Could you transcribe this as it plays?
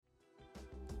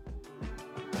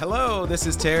Hello, this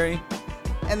is Terry.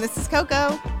 And this is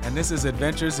Koco. And this is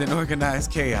Adventures in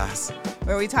Organized Chaos,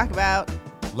 where we talk about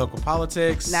local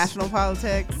politics, national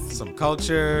politics, some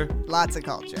culture, lots of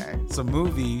culture, some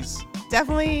movies,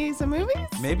 definitely some movies,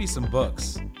 maybe some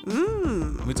books.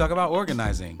 We talk about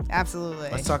organizing. Absolutely.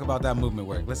 Let's talk about that movement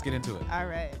work. Let's get into it. All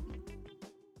right.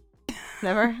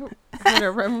 Never heard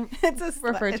it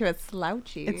referred to as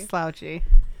slouchy. It's slouchy.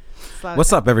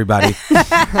 What's up, everybody?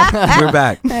 We're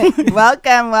back.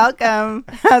 Welcome.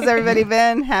 How's everybody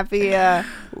been? Happy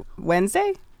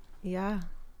Wednesday? Yeah.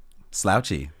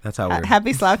 Slouchy. That's how we're.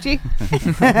 Happy slouchy.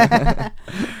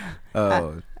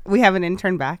 We have an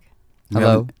intern back.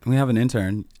 Hello. We have an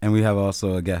intern, and we have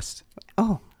also a guest.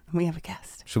 Oh, we have a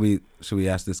guest. Should we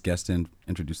ask this guest to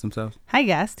introduce themselves? Hi,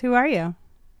 guest. Who are you?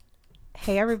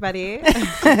 Hey, everybody.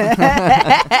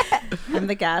 I'm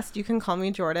the guest. You can call me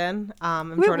Jordan.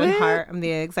 I'm Jordan Hart. I'm the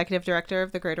executive director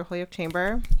of the Greater Holyoke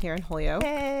Chamber here in Holyoke,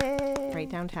 right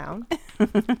downtown.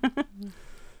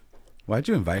 Why'd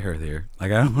you invite her here?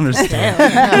 Like, I don't understand.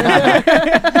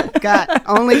 Got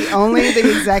only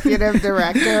the executive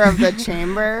director of the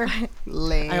chamber.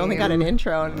 Lame. I only got an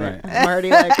intro, and Right. I'm already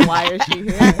like, why is she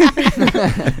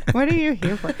here? What are you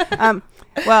here for?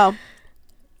 Well,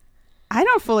 I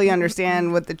don't fully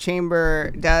understand what the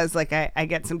chamber does. Like, I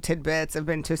get some tidbits. I've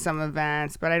been to some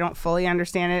events, but I don't fully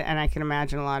understand it, and I can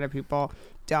imagine a lot of people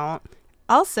don't.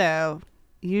 Also,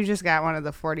 you just got one of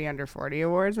the 40 Under 40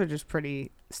 awards, which is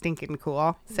pretty stinking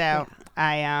cool. So yeah.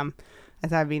 I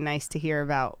thought it'd be nice to hear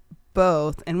about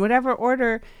both in whatever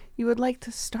order you would like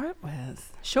to start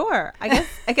with. Sure. I guess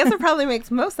it probably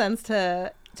makes most sense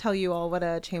to tell you all what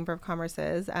a Chamber of Commerce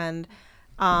is. And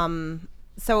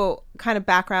so kind of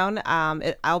background,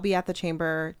 I'll be at the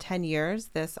chamber 10 years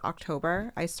this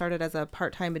October. I started as a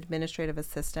part-time administrative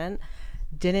assistant.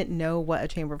 Didn't know what a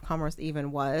Chamber of Commerce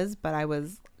even was, but I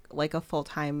was like a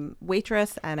full-time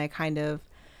waitress, and I kind of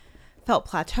felt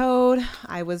plateaued.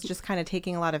 I was just kind of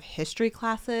taking a lot of history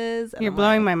classes. You're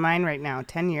blowing my mind right now.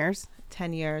 10 years?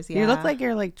 10 years, yeah. You look like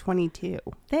you're like 22.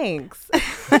 Thanks.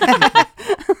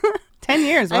 10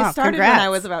 years. Wow, I started congrats. when I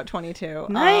was about 22.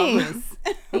 Nice.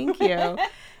 Thank you.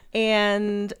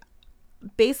 And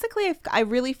basically, I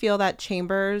really feel that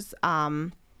chambers,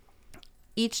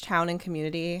 each town and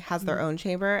community has their own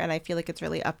chamber, and I feel like it's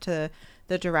really up to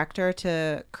the director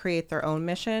to create their own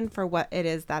mission for what it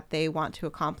is that they want to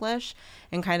accomplish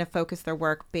and kind of focus their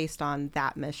work based on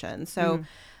that mission. So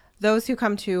those who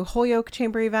come to Holyoke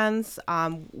Chamber events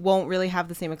won't really have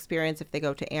the same experience if they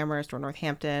go to Amherst or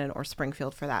Northampton or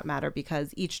Springfield for that matter,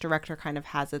 because each director kind of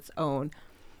has its own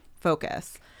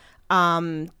focus.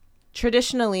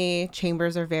 Traditionally,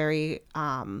 chambers are very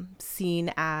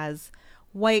seen as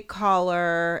white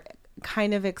collar,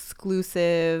 kind of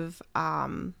exclusive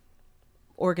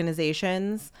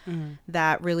organizations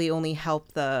that really only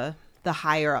help the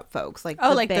higher up folks, like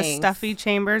the stuffy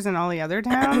chambers in all the other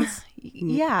towns.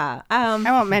 Yeah. I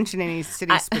won't mention any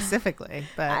cities specifically,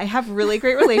 but I have really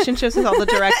great relationships with all the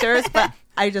directors, but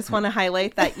I just want to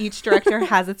highlight that each director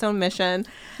has its own mission.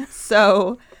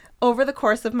 So over the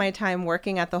course of my time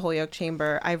working at the Holyoke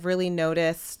Chamber, I've really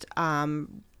noticed COVID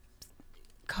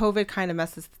kind of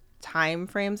messes time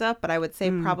frames up, but I would say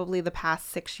probably the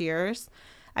past 6 years,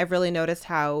 I've really noticed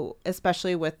how,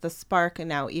 especially with the Spark and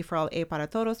now E for All, A para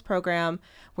Todos program,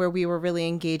 where we were really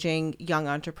engaging young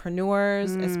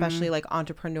entrepreneurs, especially like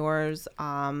entrepreneurs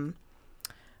of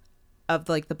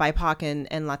like the BIPOC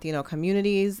and Latino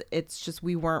communities. It's just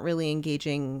we weren't really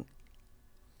engaging.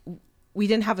 We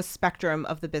didn't have a spectrum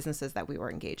of the businesses that we were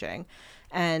engaging.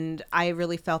 And I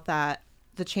really felt that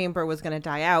the chamber was going to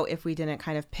die out if we didn't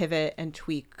kind of pivot and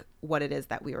tweak what it is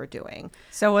that we were doing.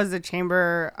 So was the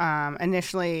chamber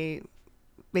initially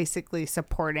basically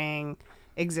supporting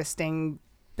existing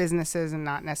businesses and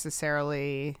not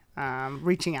necessarily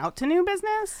reaching out to new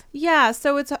business? Yeah,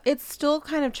 so it's still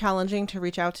kind of challenging to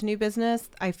reach out to new business.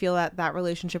 I feel that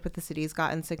relationship with the city's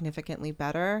gotten significantly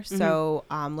better. So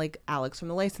like Alex from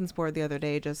the license board the other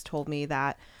day just told me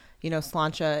that,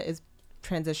 Slancha is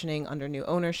transitioning under new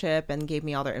ownership and gave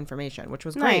me all their information, which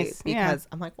was great because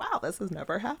I'm like, wow, this has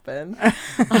never happened.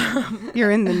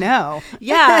 You're in the know.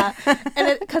 Yeah.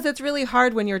 And because it's really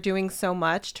hard when you're doing so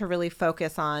much to really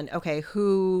focus on, okay,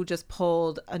 who just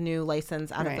pulled a new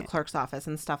license out of the clerk's office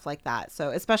and stuff like that.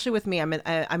 So especially with me, I'm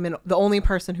the only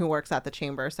person who works at the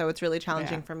chamber. So it's really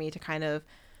challenging for me to kind of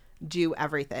do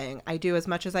everything. I do as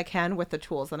much as I can with the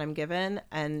tools that I'm given.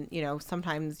 And, you know,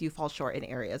 sometimes you fall short in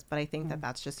areas, but I think that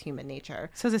that's just human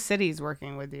nature. So the city's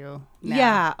working with you now.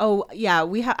 Yeah. Oh, yeah.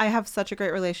 I have such a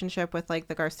great relationship with like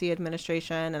the Garcia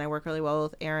administration, and I work really well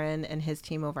with Aaron and his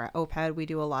team over at OPED. We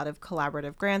do a lot of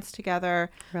collaborative grants together.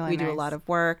 Really we do a nice. lot of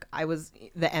work. I was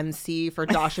the MC for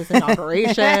Josh's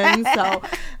inauguration. So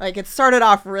like it started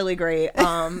off really great.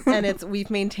 And we've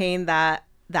maintained that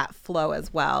flow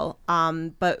as well.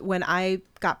 But when I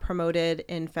got promoted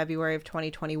in February of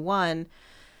 2021,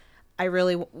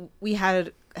 we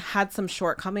had some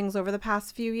shortcomings over the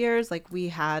past few years. Like we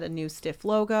had a new stiff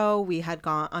logo. We had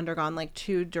undergone like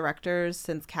 2 directors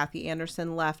since Kathy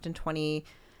Anderson left in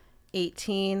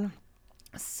 2018.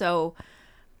 So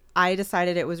I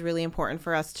decided it was really important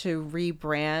for us to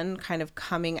rebrand, kind of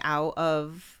coming out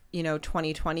of, you know,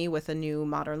 2020 with a new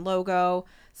modern logo,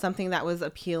 something that was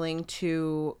appealing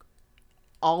to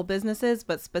all businesses,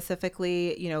 but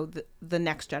specifically, you know, the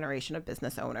next generation of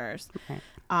business owners. Okay.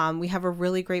 We have a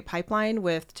really great pipeline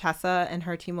with Tessa and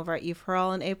her team over at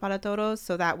eForall and E para Todos.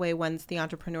 So that way, once the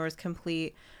entrepreneurs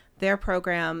complete their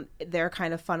program, they're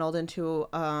kind of funneled into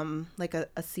like a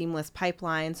seamless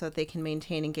pipeline so that they can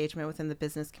maintain engagement within the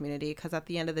business community. Because at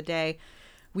the end of the day,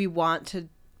 we want to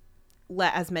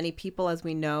let as many people as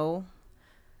we know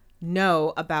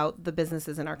about the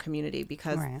businesses in our community,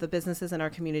 because the businesses in our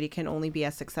community can only be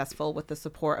as successful with the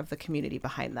support of the community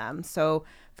behind them. So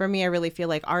for me, I really feel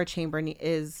like our chamber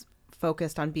is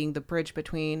focused on being the bridge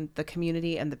between the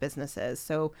community and the businesses.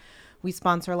 So we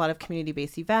sponsor a lot of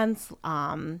community-based events,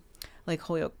 like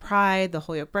Holyoke Pride, the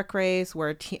Holyoke Brick Race.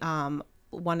 We're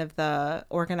one of the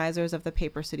organizers of the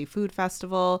Paper City Food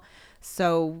Festival.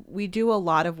 So we do a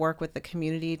lot of work with the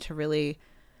community to really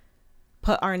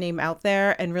put our name out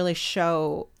there and really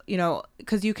show, you know,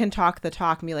 because you can talk the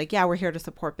talk and be like, yeah, we're here to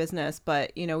support business,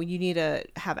 but, you know, you need to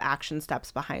have action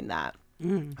steps behind that.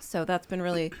 So that's been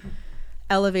really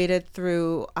elevated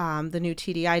through the new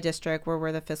TDI district, where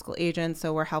we're the fiscal agent.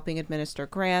 So we're helping administer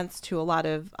grants to a lot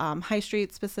of high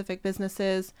street specific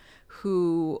businesses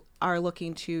who are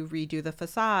looking to redo the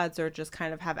facades or just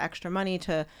kind of have extra money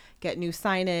to get new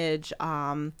signage,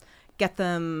 get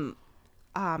them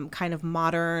kind of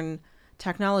modern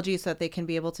technology so that they can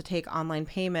be able to take online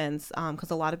payments,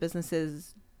 because a lot of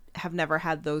businesses have never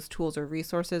had those tools or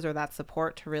resources or that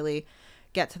support to really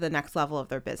get to the next level of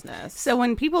their business. So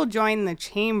when people join the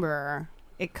chamber,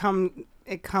 it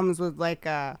comes with like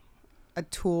a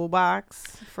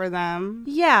toolbox for them.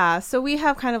 Yeah, so we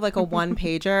have kind of like a one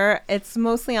pager. It's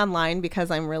mostly online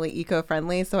because I'm really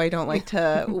eco-friendly, so I don't like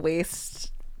to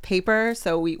waste paper.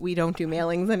 So we don't do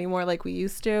mailings anymore like we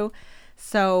used to.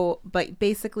 So, but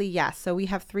basically, yes. So we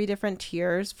have 3 different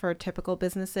tiers for typical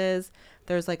businesses.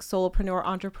 There's like solopreneur,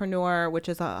 entrepreneur, which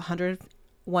is $150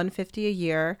 a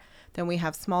year. Then we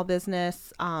have small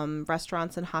business,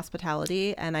 restaurants and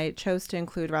hospitality. And I chose to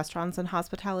include restaurants and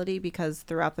hospitality because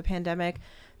throughout the pandemic,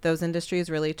 those industries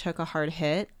really took a hard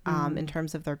hit in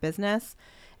terms of their business.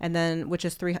 And then, which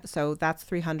is so that's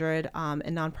 300, and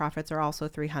nonprofits are also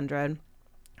 300.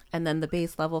 And then the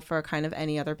base level for kind of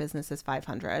any other business is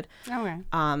 500. Okay.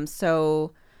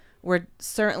 So we're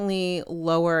certainly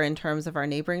lower in terms of our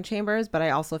neighboring chambers, but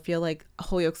I also feel like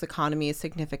Holyoke's economy is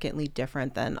significantly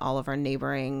different than all of our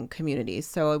neighboring communities.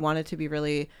 So I wanted to be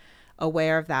really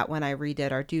aware of that when I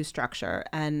redid our due structure.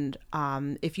 And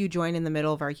if you join in the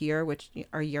middle of our year, which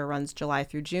our year runs July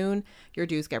through June, your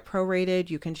dues get prorated.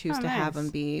 You can choose to have them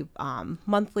be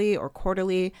monthly or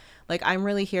quarterly. Like, I'm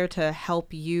really here to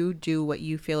help you do what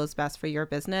you feel is best for your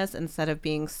business instead of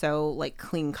being so like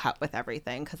clean cut with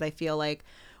everything. Because I feel like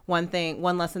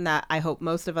one lesson that I hope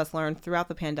most of us learned throughout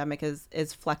the pandemic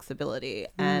is flexibility.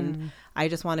 And I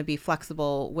just want to be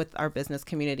flexible with our business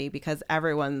community because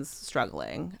everyone's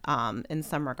struggling in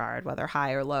some regard, whether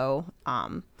high or low.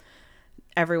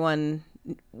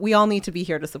 We all need to be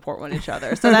here to support one each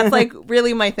other. So that's like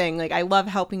really my thing. Like, I love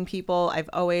helping people. I've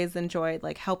always enjoyed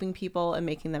like helping people and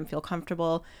making them feel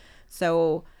comfortable.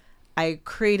 So I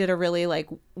created a really like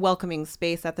welcoming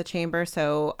space at the chamber.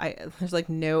 So there's like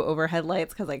no overhead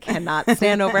lights because I cannot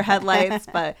stand overhead lights,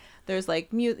 but there's like,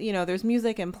 there's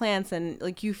music and plants and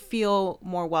like you feel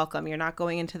more welcome. You're not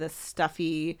going into this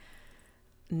stuffy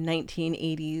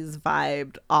 1980s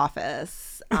vibed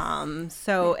office.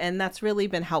 And that's really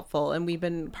been helpful. And we've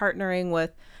been partnering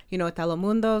with,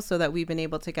 Telemundo so that we've been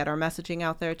able to get our messaging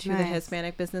out there to the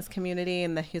Hispanic business community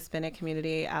and the Hispanic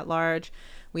community at large.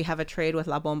 We have a trade with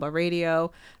La Bomba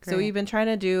Radio. Great. So we've been trying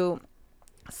to do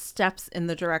steps in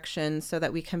the direction so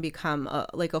that we can become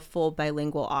a full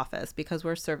bilingual office because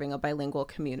we're serving a bilingual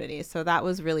community. So that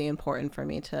was really important for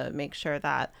me to make sure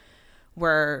that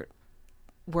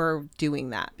we're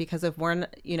doing that. Because if we're,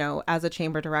 as a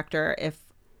chamber director, if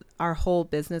our whole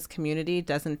business community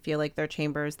doesn't feel like their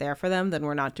chamber is there for them, then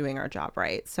we're not doing our job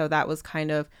right. So that was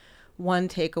kind of one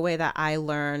takeaway that I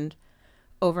learned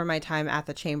over my time at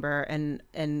the chamber, and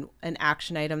an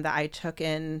action item that I took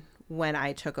in when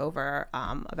I took over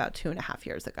about 2.5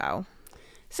 years ago.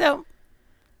 So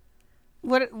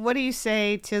what do you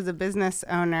say to the business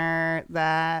owner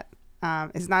that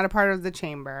is not a part of the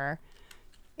chamber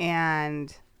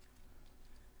and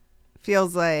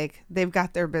feels like they've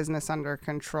got their business under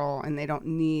control and they don't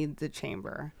need the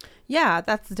chamber? Yeah,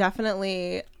 that's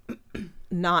definitely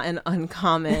not an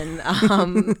uncommon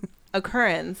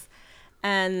occurrence.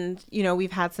 And,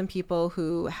 we've had some people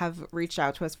who have reached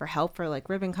out to us for help for like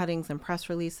ribbon cuttings and press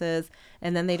releases,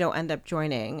 and then they don't end up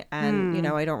joining. And,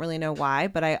 I don't really know why,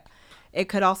 but it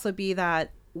could also be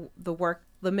that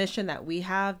the mission that we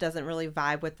have doesn't really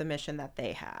vibe with the mission that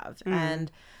they have.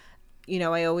 And,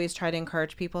 I always try to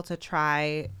encourage people to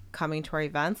try coming to our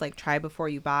events, like try before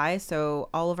you buy. So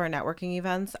all of our networking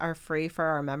events are free for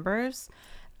our members,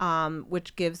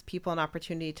 which gives people an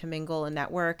opportunity to mingle and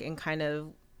network and kind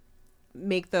of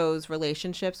make those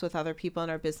relationships with other people in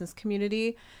our business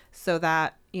community, so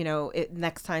that,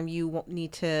 next time you won't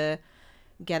need to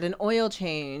get an oil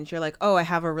change, you're like, oh, I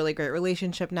have a really great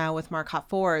relationship now with Marcotte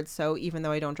Ford. So even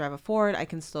though I don't drive a Ford, I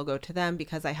can still go to them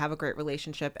because I have a great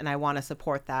relationship and I want to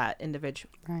support that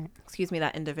individual. Right.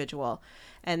 That individual.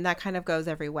 And that kind of goes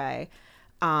every way.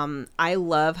 I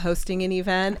love hosting an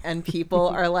event and people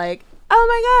are like, oh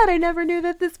my God, I never knew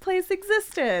that this place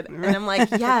existed. And I'm like,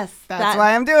 yes. That's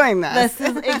why I'm doing this. This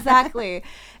is exactly.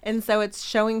 And so it's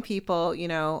showing people,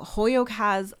 Holyoke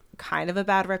has kind of a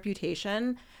bad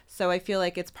reputation. So I feel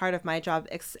like it's part of my job,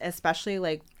 especially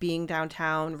like being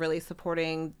downtown, really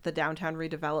supporting the downtown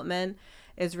redevelopment,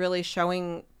 is really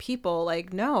showing people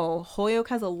like, no, Holyoke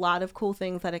has a lot of cool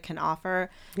things that it can offer.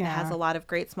 Yeah. It has a lot of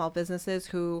great small businesses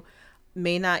who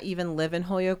may not even live in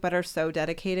Holyoke, but are so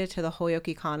dedicated to the Holyoke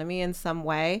economy in some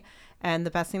way. And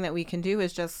the best thing that we can do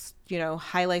is just,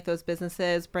 highlight those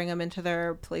businesses, bring them into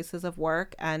their places of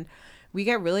work. And we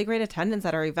get really great attendance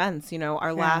at our events.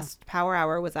 Our last power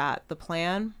hour was at the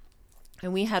Plan,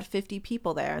 and we had 50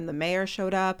 people there, and the mayor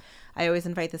showed up. I always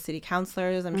invite the city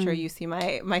councilors. I'm sure you see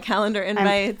my calendar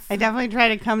invites. I definitely try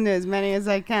to come to as many as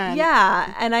I can.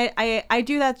 Yeah. And I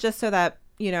do that just so that,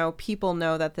 people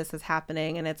know that this is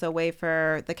happening, and it's a way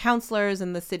for the councilors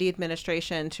and the city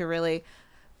administration to really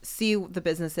see the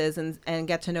businesses and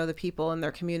get to know the people in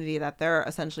their community that they're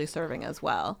essentially serving as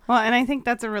well. Well, and I think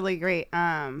that's a really great,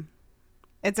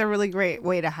 it's a really great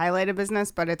way to highlight a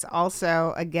business, but it's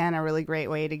also, again, a really great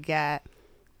way to get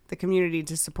the community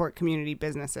to support community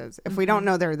businesses. If we don't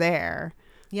know they're there,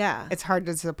 it's hard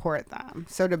to support them.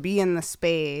 So to be in the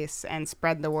space and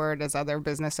spread the word as other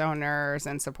business owners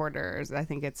and supporters, I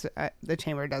think it's the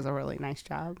chamber does a really nice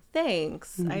job.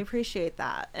 Thanks. I appreciate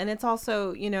that. And it's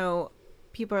also,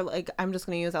 people are like, I'm just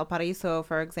going to use El Paraíso,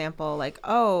 for example, like,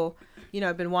 oh,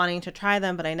 I've been wanting to try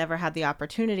them, but I never had the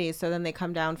opportunity. So then they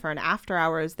come down for an after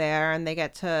hours there, and they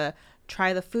get to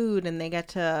try the food, and they get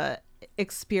to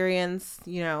experience,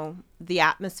 the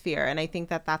atmosphere. And I think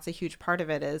that that's a huge part of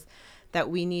it, is that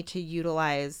we need to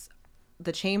utilize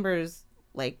the chamber's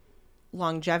like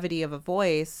longevity of a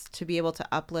voice to be able to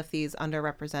uplift these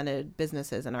underrepresented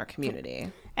businesses in our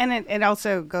community. And it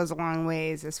also goes a long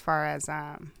ways as far as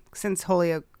since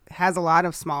Holyoke has a lot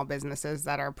of small businesses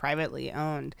that are privately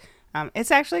owned,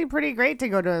 it's actually pretty great to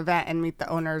go to an event and meet the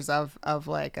owners of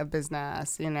like a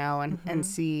business, and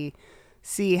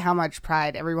see how much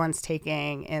pride everyone's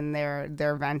taking in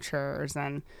their ventures,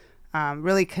 and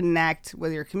really connect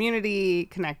with your community,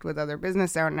 connect with other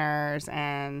business owners,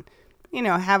 and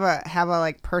have a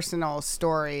like personal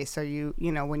story. So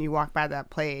when you walk by that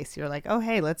place, you're like, oh,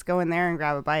 hey, let's go in there and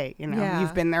grab a bite.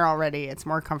 You've been there already. It's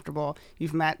more comfortable.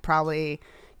 You've met probably,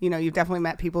 you've definitely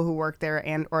met people who work there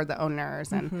and or the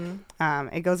owners, and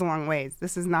it goes a long ways.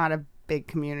 This is not a big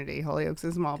community. Holyoke's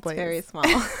a small place. Very small.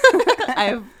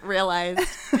 I've realized.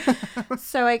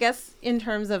 So I guess in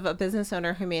terms of a business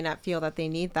owner who may not feel that they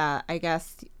need that, I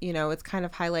guess, it's kind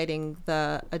of highlighting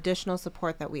the additional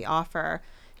support that we offer.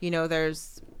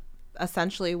 There's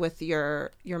essentially with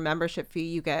your membership fee,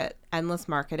 you get endless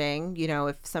marketing.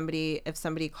 If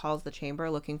somebody calls the chamber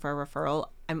looking for a referral,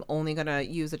 I'm only going to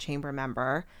use a chamber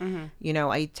member.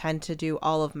 I tend to do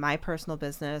all of my personal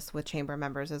business with chamber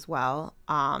members as well.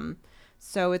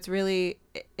 So it's really,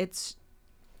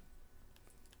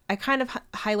 I kind of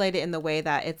highlight it in the way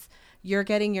that you're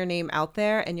getting your name out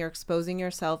there and you're exposing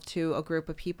yourself to a group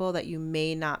of people that you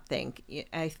may not think.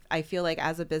 I feel like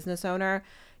as a business owner,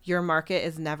 your market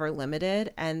is never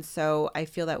limited. And so I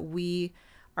feel that we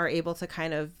are able to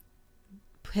kind of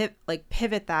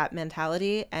pivot that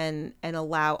mentality and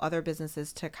allow other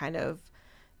businesses to kind of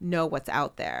know what's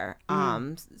out there.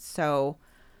 So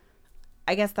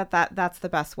I guess that's the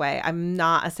best way. I'm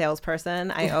not a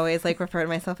salesperson. I always like refer to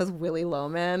myself as Willy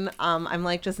Loman. I'm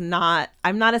like I'm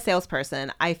not a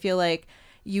salesperson. I feel like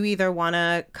you either want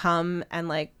to come and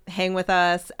like hang with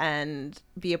us and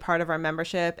be a part of our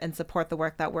membership and support the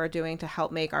work that we're doing to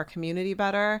help make our community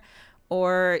better,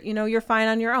 or, you know, you're fine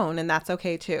on your own, and that's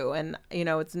okay too. And, you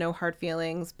know, it's no hard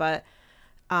feelings, but,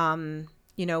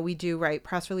 you know, we do write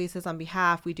press releases on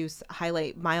behalf. We do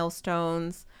highlight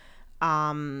milestones.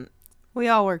 We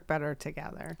all work better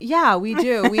together. Yeah, we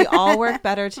do. We all work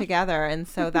better together. And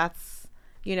so that's,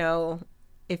 you know,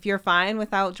 if you're fine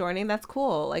without joining, that's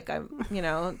cool. Like, you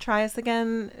know, try us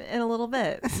again in a little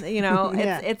bit. You know,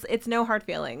 it's no hard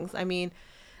feelings. I mean,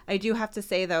 I do have to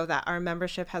say, though, that our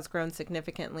membership has grown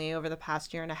significantly over the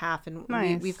past year and a half. And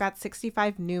we've got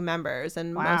 65 new members,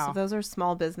 and most of those are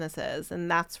small businesses.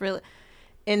 And that's really,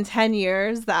 in 10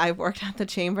 years that I've worked at the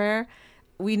chamber,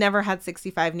 we never had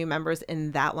 65 new members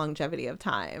in that longevity of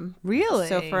time. Really?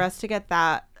 So for us to get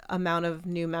that amount of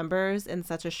new members in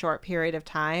such a short period of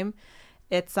time,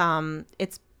 it's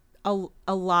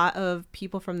a lot of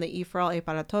people from the E for All, E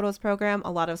para Todos program,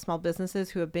 a lot of small businesses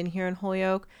who have been here in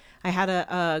Holyoke. I had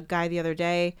a guy the other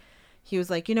day. He was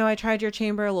like, you know, I tried your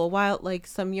chamber a little while, like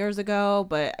some years ago,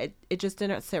 but it just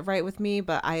didn't sit right with me.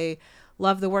 But I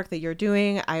love the work that you're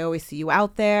doing. I always see you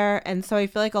out there. And so I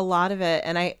feel like a lot of it,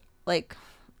 and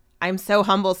I'm so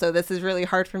humble, so this is really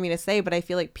hard for me to say, but I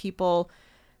feel like people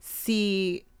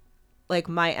see like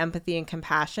my empathy and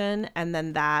compassion, and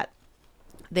then that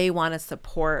they want to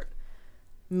support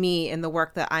me in the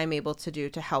work that I'm able to do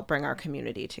to help bring our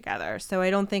community together. So I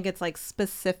don't think it's like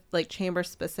specific, like chamber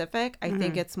specific. I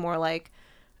think it's more like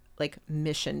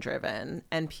mission driven,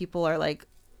 and people are like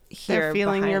here. They're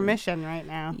feeling your mission right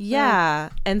now. Yeah.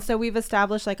 And so we've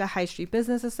established like a High Street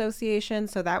Business Association,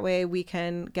 so that way we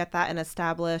can get that an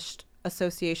established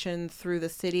association through the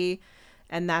city.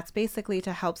 And that's basically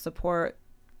to help support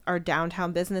our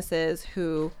downtown businesses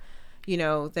who, you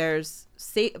know, there's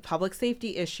public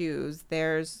safety issues,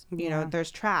 there's, you know,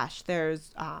 there's trash,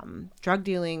 there's drug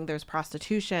dealing, there's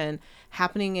prostitution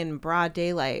happening in broad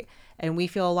daylight. And we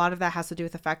feel a lot of that has to do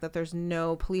with the fact that there's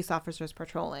no police officers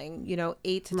patrolling. You know,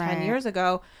 8 to 10 years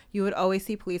ago, you would always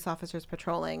see police officers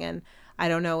patrolling. And I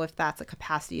don't know if that's a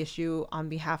capacity issue on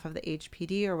behalf of the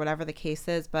HPD or whatever the case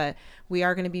is, but we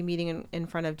are going to be meeting in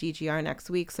front of DGR next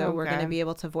week. So we're going to be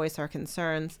able to voice our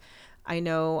concerns. I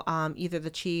know either the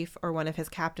chief or one of his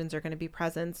captains are going to be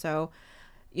present. So,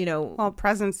 you know. Well,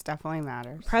 presence definitely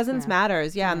matters. Presence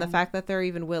matters. Yeah. And the fact that they're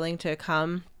even willing to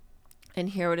come and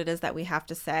hear what it is that we have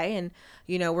to say. And,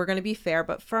 you know, we're going to be fair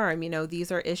but firm. You know, these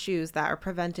are issues that are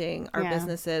preventing our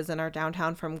businesses and our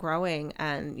downtown from growing.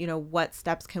 And, you know, what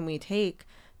steps can we take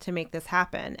to make this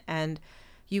happen? And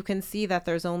you can see that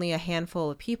there's only a handful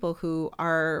of people who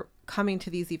are coming to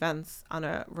these events on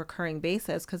a recurring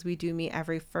basis, because we do meet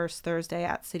every first Thursday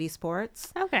at City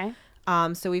Sports. Okay.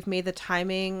 So we've made the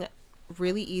timing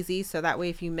really easy, so that way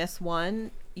if you miss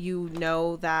one, you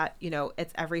know that, you know,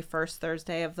 it's every first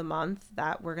Thursday of the month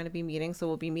that we're going to be meeting. So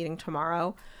we'll be meeting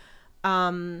tomorrow.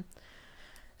 And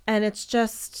it's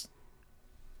just,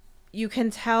 you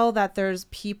can tell that there's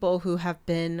people who have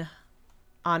been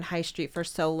on High Street for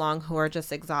so long who are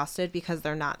just exhausted because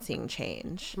they're not seeing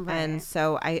change. Right. And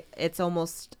so it's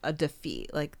almost a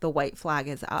defeat, like the white flag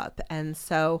is up. And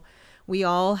so we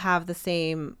all have the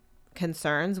same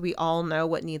concerns. We all know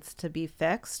what needs to be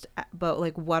fixed, but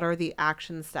like, what are the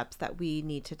action steps that we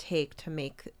need to take to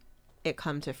make it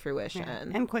come to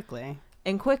fruition? And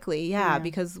quickly. Yeah,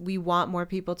 because we want more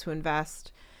people to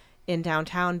invest in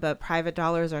downtown, but private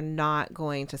dollars are not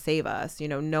going to save us. You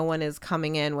know, no one is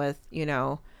coming in with, you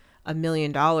know, $1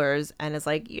 million and is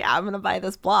like, yeah, I'm going to buy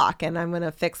this block and I'm going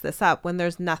to fix this up, when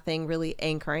there's nothing really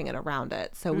anchoring it around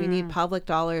it. So we need public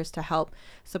dollars to help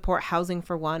support housing,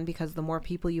 for one, because the more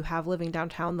people you have living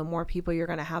downtown, the more people you're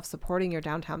going to have supporting your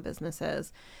downtown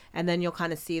businesses. And then you'll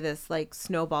kind of see this like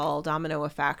snowball domino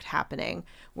effect happening,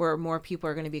 where more people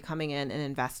are going to be coming in and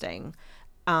investing.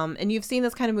 And you've seen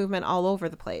this kind of movement all over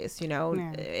the place, you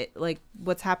know. Like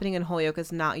what's happening in Holyoke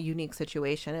is not a unique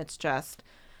situation. It's just,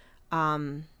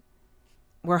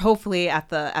 we're hopefully at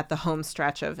the home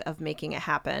stretch of making it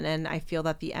happen. And I feel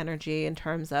that the energy in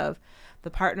terms of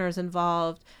the partners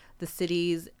involved, the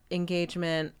city's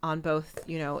engagement on both,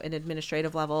 you know, an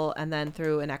administrative level and then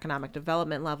through an economic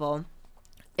development level,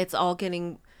 it's all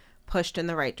getting pushed in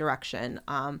the right direction.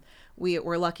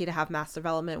 We're lucky to have mass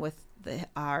development with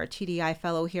our TDI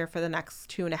fellow here for the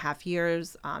next 2.5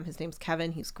 years. His name's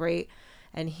Kevin. He's great.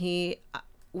 And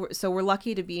so we're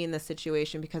lucky to be in this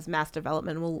situation because mass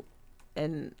development will,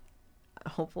 and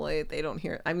hopefully they don't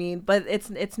hear, but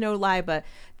it's no lie, but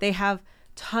they have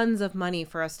tons of money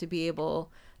for us to be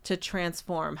able to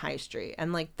transform High Street.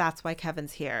 And like, that's why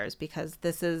Kevin's here, is because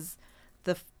this is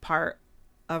the part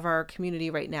of our community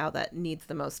right now that needs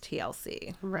the most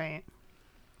TLC. Right.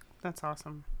 That's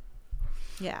awesome.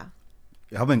 Yeah.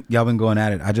 Y'all been going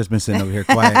at it. I just been sitting over here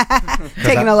quiet,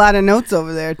 taking a lot of notes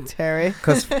over there, Terry.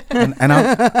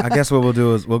 I guess what we'll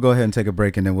do is we'll go ahead and take a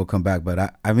break and then we'll come back.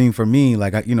 But I mean, for me,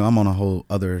 like I'm on a whole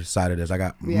other side of this. I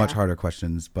got much harder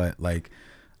questions, but like,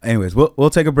 anyways, we'll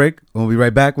take a break. We'll be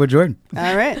right back with Jordan.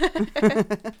 All right.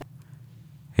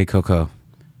 Hey, Coco.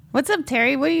 What's up,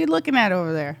 Terry? What are you looking at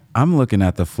over there? I'm looking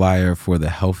at the flyer for the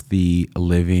Healthy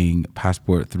Living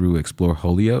Passport through Explore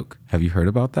Holyoke. Have you heard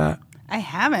about that? I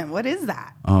haven't. What is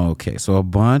that? Oh, okay. So a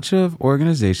bunch of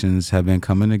organizations have been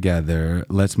coming together.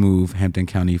 Let's Move Hampton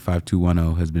County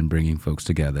 5210 has been bringing folks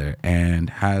together and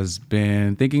has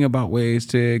been thinking about ways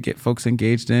to get folks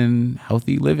engaged in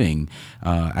healthy living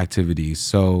activities.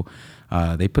 So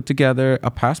they put together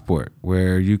a passport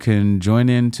where you can join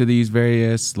into these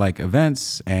various like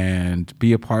events and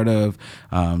be a part of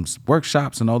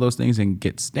workshops and all those things and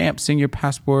get stamps in your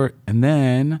passport and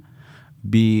then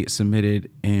be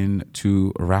submitted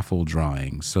into raffle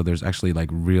drawings. So there's actually like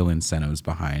real incentives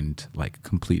behind like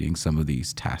completing some of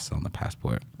these tasks on the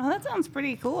passport. Oh, that sounds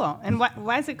pretty cool. And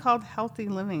why is it called Healthy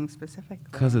Living specifically?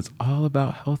 Because it's all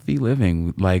about healthy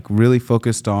living, like really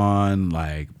focused on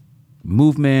like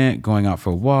movement, going out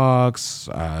for walks,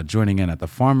 joining in at the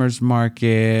farmers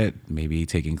market, maybe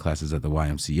taking classes at the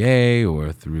YMCA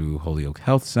or through Holyoke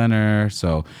Health Center.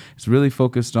 So it's really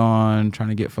focused on trying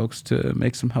to get folks to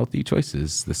make some healthy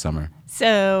choices this summer.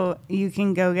 So you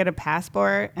can go get a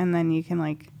passport and then you can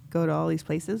like go to all these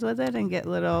places with it and get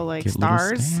little like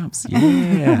stars. Little stamps.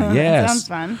 Yeah, yes. Sounds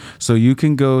fun. So you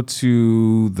can go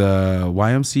to the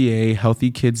YMCA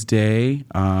Healthy Kids Day,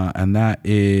 and that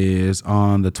is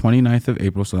on the 29th of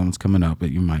April. So that one's coming up,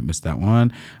 but you might miss that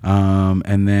one.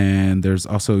 And then there's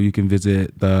also, you can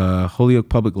visit the Holyoke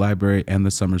Public Library and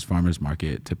the Summers Farmers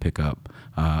Market to pick up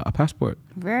a passport.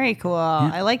 Very cool.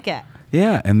 Yeah. I like it.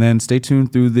 Yeah, and then stay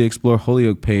tuned through the Explore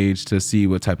Holyoke page to see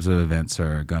what types of events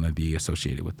are going to be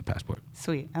associated with the passport.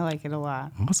 Sweet. I like it a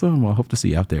lot. Awesome. Well, I hope to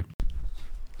see you out there.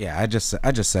 Yeah, I just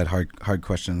said hard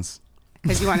questions.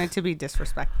 Because you wanted to be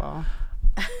disrespectful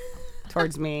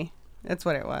towards me. That's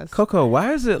what it was. Coco,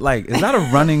 why is it like, is that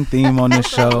a running theme on this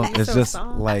show? It's just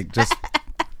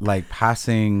like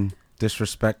passing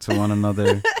disrespect to one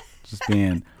another, just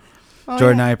being. Oh,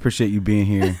 Jordan, yeah. I appreciate you being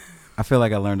here. I feel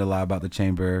like I learned a lot about the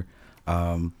chamber.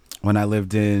 When I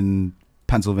lived in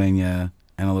Pennsylvania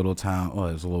in a little town, it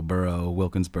was a little borough,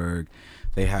 Wilkinsburg,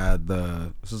 they had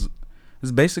this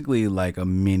is basically like a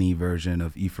mini version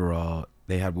of E4All.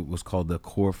 They had what was called the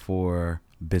Core 4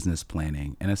 business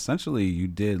planning. And essentially you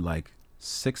did like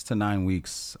 6 to 9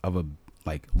 weeks of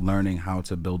learning how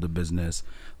to build a business,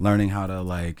 learning how to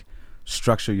like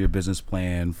structure your business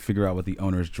plan, figure out what the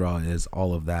owner's draw is,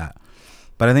 all of that.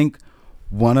 But I think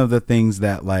one of the things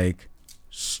that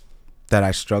that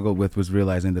I struggled with was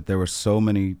realizing that there were so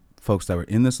many folks that were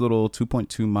in this little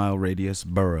 2.2 mile radius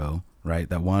borough, right,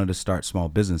 that wanted to start small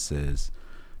businesses,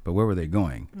 but where were they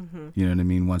going? Mm-hmm. You know what I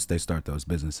mean? Once they start those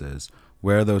businesses,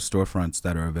 where are those storefronts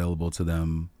that are available to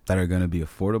them that are going to be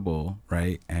affordable,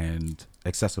 right, and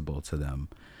accessible to them?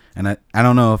 And I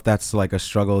don't know if that's like a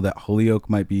struggle that Holyoke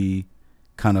might be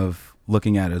kind of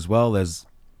looking at as well, as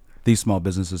these small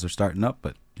businesses are starting up,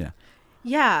 but yeah.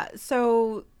 Yeah,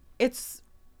 so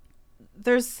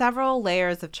there's several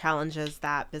layers of challenges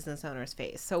that business owners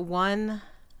face. So one,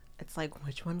 it's like,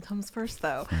 which one comes first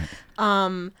though?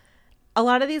 Right. A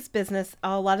lot of these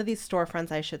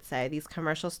storefronts, I should say, these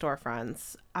commercial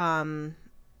storefronts,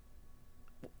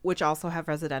 which also have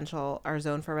are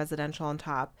zoned for residential on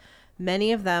top.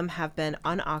 Many of them have been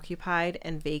unoccupied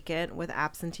and vacant with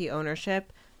absentee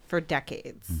ownership for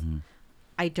decades. Mm-hmm.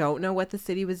 I don't know what the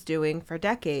city was doing for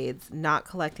decades, not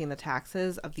collecting the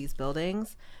taxes of these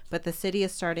buildings, but the city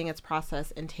is starting its process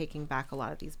in taking back a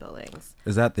lot of these buildings.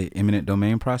 Is that the eminent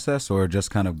domain process, or just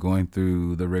kind of going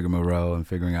through the rigmarole and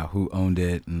figuring out who owned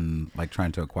it and like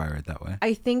trying to acquire it that way?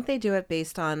 I think they do it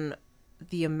based on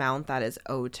the amount that is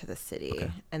owed to the city.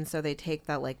 Okay. And so they take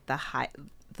that like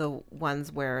the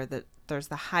ones where there's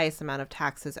the highest amount of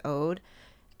taxes owed,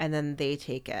 and then they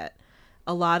take it.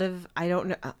 I don't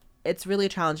know. It's really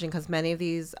challenging because many of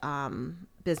these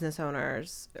business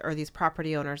owners, or these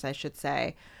property owners, I should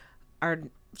say, are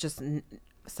just,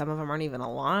 some of them aren't even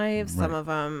alive. Right. Some of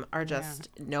them are just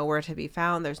nowhere to be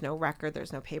found. There's no record.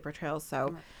 There's no paper trails.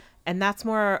 So And that's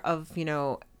more of,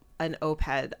 an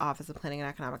OPED, Office of Planning and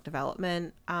Economic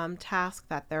Development, task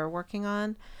that they're working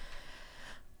on.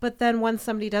 But then once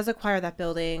somebody does acquire that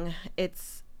building,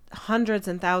 it's hundreds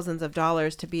and thousands of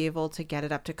dollars to be able to get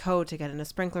it up to code, to get in a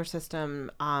sprinkler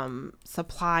system.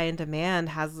 Supply and demand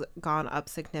has gone up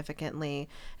significantly.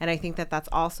 And I think that that's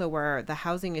also where the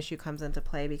housing issue comes into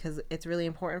play, because it's really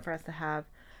important for us to have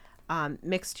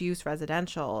mixed use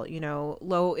residential.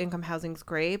 Low income housing is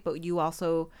great, but you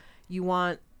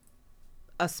want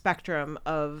a spectrum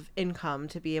of income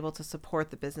to be able to support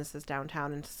the businesses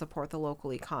downtown and to support the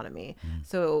local economy.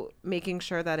 So making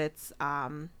sure that it's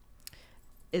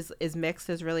is mixed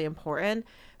is really important.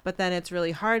 But then it's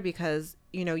really hard because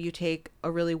you take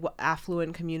a really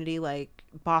affluent community like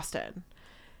Boston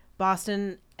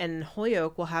and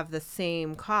Holyoke will have the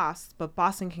same costs, but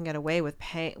Boston can get away with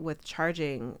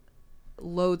charging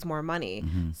loads more money.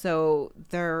 So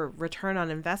their return on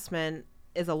investment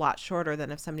is a lot shorter than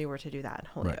if somebody were to do that in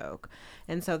Holyoke. Right.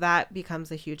 And so that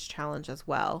becomes a huge challenge as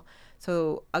well.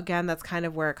 So again, that's kind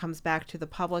of where it comes back to the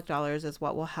public dollars is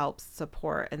what will help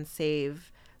support and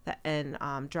save and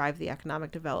drive the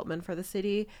economic development for the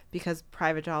city, because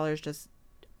private dollars just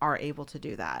are able to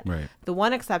do that. Right. The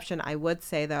one exception I would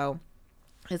say, though,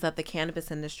 is that the cannabis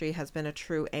industry has been a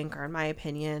true anchor, in my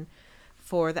opinion,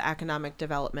 for the economic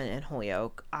development in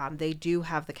Holyoke. They do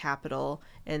have the capital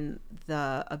and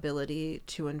the ability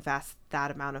to invest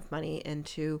that amount of money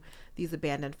into these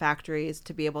abandoned factories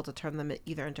to be able to turn them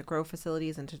either into grow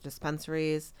facilities, into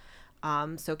dispensaries.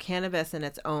 So cannabis in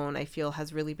its own, I feel,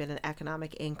 has really been an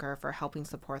economic anchor for helping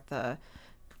support the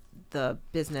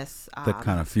business. The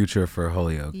kind of future for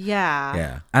Holyoke.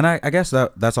 Yeah. And I guess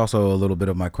that's also a little bit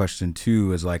of my question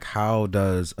too, is like, how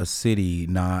does a city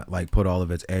not like put all of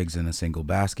its eggs in a single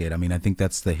basket? I mean, I think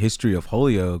that's the history of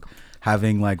Holyoke,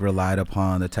 having like relied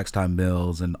upon the textile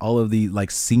mills and all of the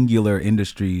like singular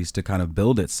industries to kind of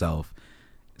build itself.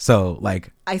 So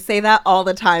like, I say that all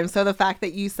the time. So the fact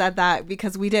that you said that,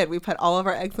 because we put all of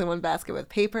our eggs in one basket with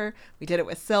paper, we did it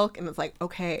with silk, and it's like,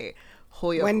 okay,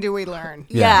 Holyoke. When do we learn?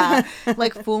 Yeah.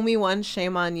 Like, fool me once,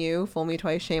 shame on you. Fool me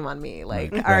twice, shame on me.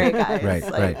 Like, all right, guys.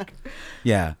 Right.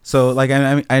 Yeah. So like,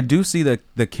 I mean, I do see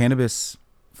the cannabis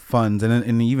funds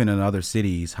and even in other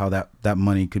cities, how that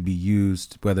money could be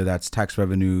used, whether that's tax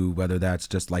revenue, whether that's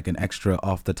just like an extra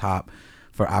off the top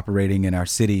for operating in our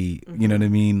city. You know what I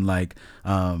mean? Like,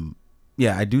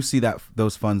 I do see that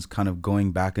those funds kind of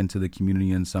going back into the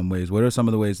community in some ways. What are some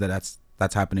of the ways that's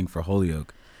happening for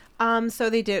Holyoke? So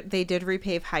they did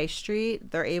repave High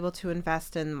Street. They're able to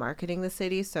invest in marketing the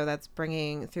city. So that's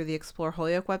bringing through the Explore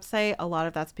Holyoke website. A lot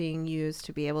of that's being used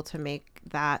to be able to make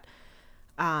that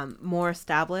more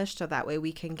established. So that way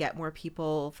we can get more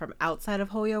people from outside of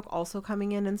Holyoke also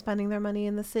coming in and spending their money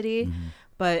in the city.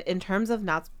 But in terms of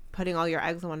not putting all your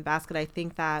eggs in one basket, I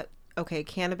think that, okay,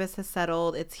 cannabis has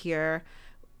settled. It's here,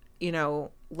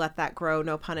 let that grow,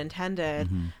 no pun intended.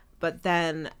 But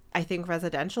then I think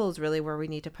residential is really where we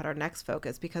need to put our next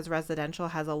focus, because residential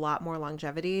has a lot more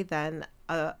longevity than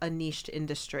a niched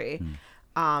industry.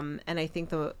 And I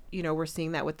think we're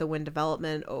seeing that with the wind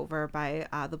development over by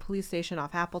the police station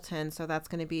off Appleton. So that's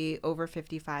going to be over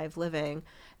 55 living.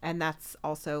 And that's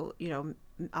also,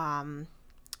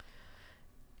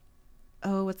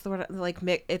 what's the word? Like,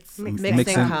 it's mixed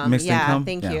income. Mixed income?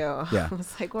 Thank you. Yeah. I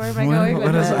was like, where am I going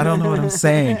with this? I don't know what I'm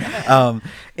saying. And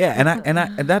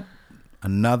that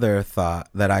another thought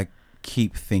that I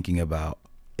keep thinking about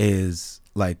is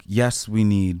like, yes, we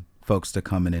need folks to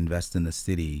come and invest in the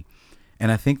city.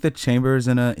 And I think the chamber is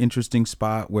in an interesting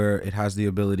spot where it has the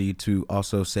ability to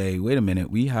also say, wait a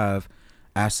minute, we have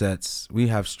assets, we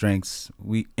have strengths,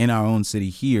 we in our own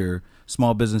city here,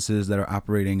 small businesses that are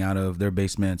operating out of their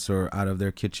basements or out of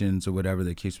their kitchens or whatever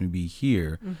the case may be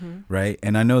here, right?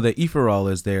 And I know that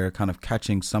Eferol is there kind of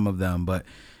catching some of them, but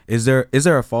is there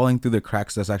a falling through the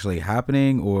cracks that's actually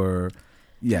happening, or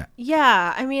yeah?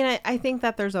 I mean, I think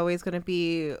that there's always going to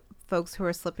be folks who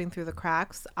are slipping through the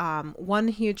cracks. One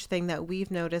huge thing that we've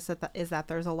noticed is that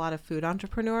there's a lot of food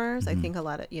entrepreneurs. I think a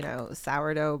lot of,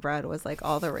 sourdough bread was like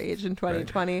all the rage in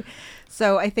 2020. Right.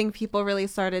 So I think people really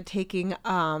started taking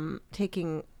on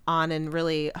and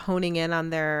really honing in on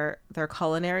their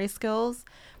culinary skills.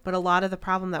 But a lot of the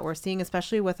problem that we're seeing,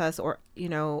 especially with us or,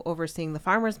 overseeing the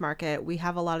farmers market, we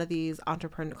have a lot of these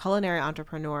culinary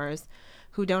entrepreneurs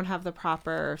who don't have the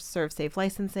proper serve safe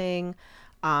licensing.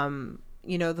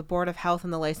 The Board of Health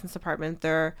and the license department,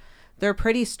 they're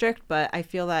pretty strict, but I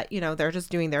feel that, they're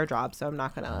just doing their job. So I'm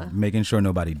not going to. Making sure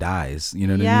nobody dies. You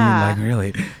know what I mean?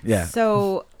 Like, really? Yeah.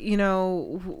 So,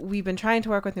 we've been trying to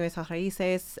work with Nuestras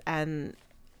Raíces, and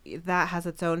that has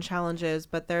its own challenges,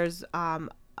 but there's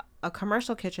a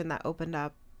commercial kitchen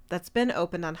that's been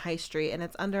opened on High Street, and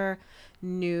it's under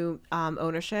new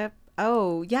ownership.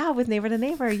 Oh, yeah, with Neighbor to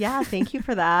Neighbor. Yeah, thank you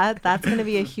for that. That's going to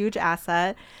be a huge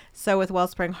asset. So with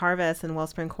Wellspring Harvest and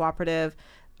Wellspring Cooperative,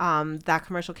 that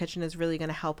commercial kitchen is really going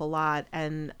to help a lot.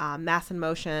 And Mass in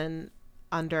Motion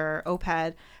under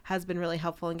OPED has been really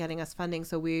helpful in getting us funding.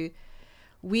 So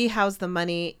we house the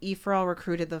money. EFRL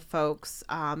recruited the folks,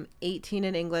 18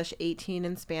 in English, 18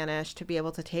 in Spanish, to be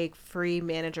able to take free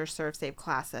manager serve safe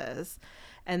classes.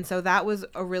 And so that was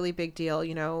a really big deal.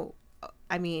 You know,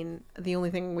 I mean, the only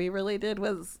thing we really did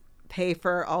was pay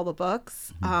for all the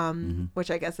books, which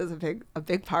I guess is a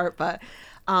big part. But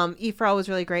EFRL was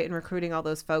really great in recruiting all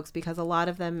those folks, because a lot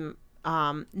of them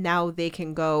now they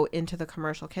can go into the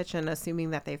commercial kitchen, assuming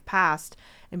that they've passed,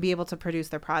 and be able to produce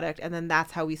their product. And then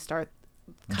that's how we start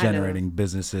generating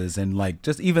businesses, and like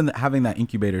just even having that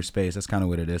incubator space. That's kind of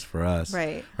what it is for us.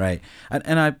 Right.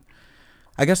 And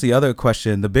I guess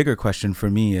the bigger question for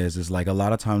me is like, a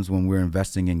lot of times when we're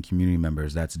investing in community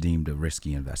members, that's deemed a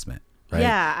risky investment, right?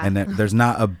 Yeah. And that there's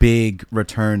not a big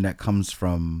return that comes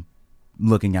from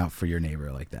looking out for your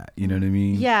neighbor like that. You know what I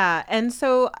mean? Yeah. And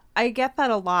so I get that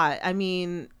a lot. I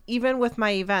mean, even with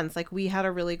my events, like we had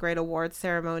a really great awards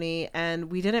ceremony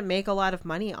and we didn't make a lot of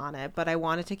money on it, but I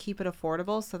wanted to keep it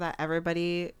affordable so that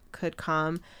everybody could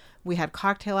come. We had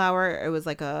cocktail hour. It was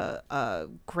like a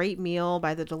great meal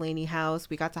by the Delaney House.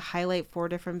 We got to highlight 4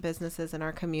 different businesses in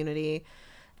our community,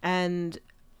 and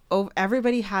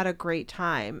everybody had a great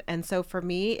time. And so for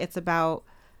me, it's about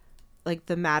like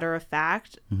the matter of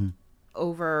fact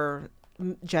over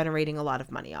generating a lot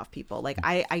of money off people. Like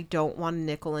I don't want to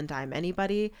nickel and dime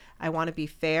anybody. I want to be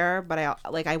fair, but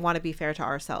I want to be fair to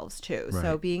ourselves too. Right.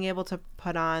 So being able to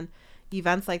put on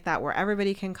events like that where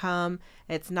everybody can come,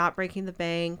 it's not breaking the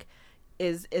bank,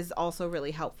 is also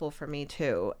really helpful for me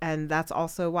too. And that's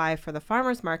also why for the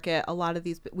farmers market, a lot of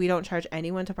these, we don't charge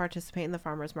anyone to participate in the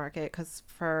farmers market, because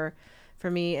for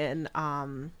me, and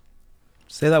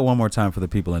say that one more time for the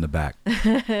people in the back.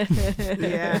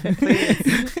 Yeah,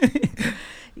 please.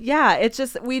 Yeah, it's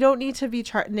just, we don't need to be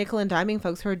nickel and diming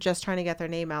folks who are just trying to get their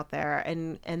name out there.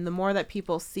 And the more that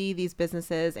people see these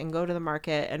businesses and go to the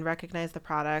market and recognize the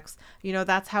products, you know,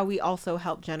 that's how we also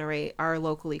help generate our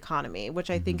local economy,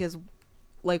 which I think is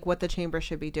like what the chamber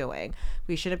should be doing.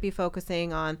 We shouldn't be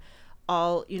focusing on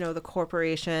all, you know, the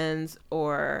corporations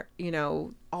or, you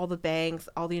know, all the banks,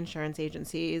 all the insurance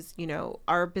agencies. You know,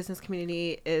 our business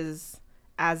community is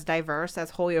as diverse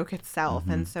as Holyoke itself.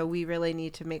 And so we really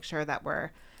need to make sure that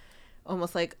we're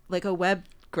almost like a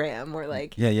webgram or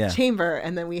like chamber,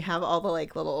 and then we have all the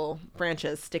like little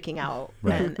branches sticking out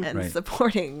and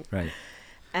supporting. Right.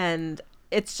 And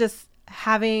it's just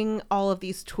having all of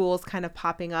these tools kind of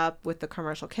popping up with the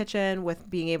commercial kitchen, with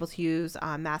being able to use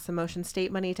Mass in Motion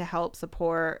state money to help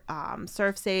support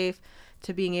Serve Safe,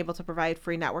 to being able to provide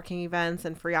free networking events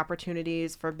and free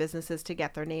opportunities for businesses to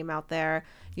get their name out there.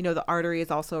 You know, the Artery is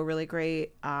also a really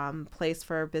great place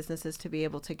for businesses to be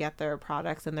able to get their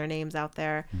products and their names out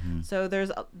there. So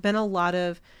there's been a lot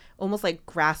of almost like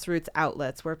grassroots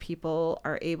outlets where people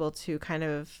are able to kind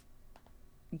of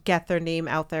get their name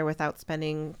out there without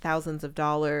spending thousands of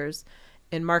dollars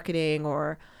in marketing,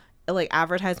 or like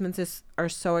advertisements are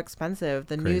so expensive.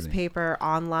 The Crazy. Newspaper,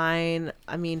 online,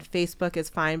 I mean, Facebook is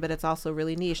fine, but it's also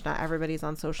really niche. Not everybody's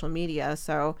on social media.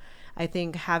 So I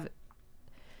think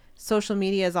social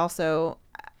media is also,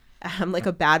 I'm like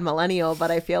a bad millennial,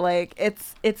 but I feel like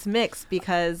it's mixed,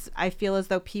 because I feel as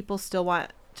though people still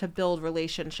want to build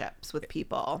relationships with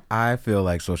people. I feel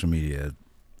like social media,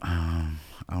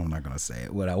 I'm not going to say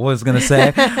what I was going to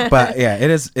say, but yeah, it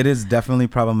is definitely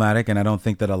problematic. And I don't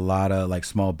think that a lot of like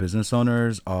small business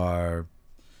owners are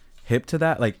hip to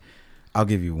that. Like, I'll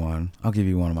give you one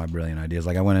of my brilliant ideas.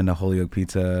 Like, I went into Holyoke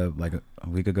Pizza like a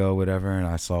week ago, whatever, and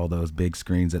I saw those big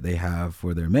screens that they have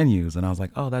for their menus. And I was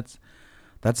like, oh, that's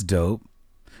dope.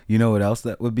 You know what else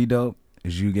that would be dope?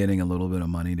 Is you getting a little bit of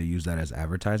money to use that as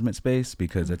advertisement space,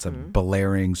 because it's a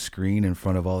blaring screen in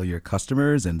front of all your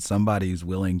customers, and somebody's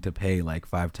willing to pay like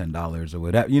 $5-10 or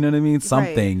whatever, you know what I mean?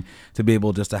 Something to be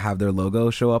able just to have their logo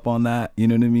show up on that, you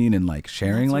know what I mean? And like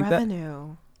sharing like revenue.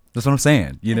 That. That's what I'm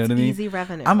saying. You know what I mean? Easy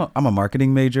revenue. I'm a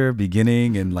marketing major,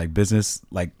 beginning, and like business,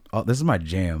 like this is my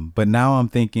jam. But now I'm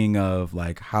thinking of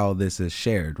like how this is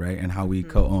shared, right? And how we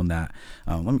co-own that.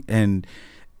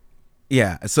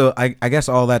 Yeah, so I guess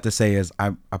all that to say is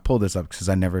I pulled this up because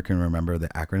I never can remember the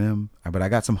acronym, but I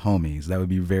got some homies that would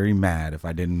be very mad if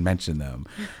I didn't mention them.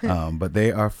 But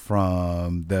they are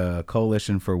from the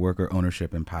Coalition for Worker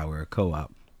Ownership and Power,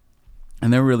 Co-op.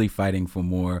 And they're really fighting for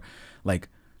more, like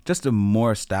just a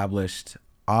more established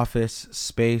office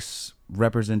space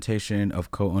representation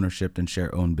of co-ownership and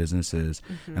share-owned businesses.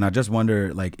 And I just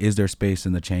wonder, like, is there space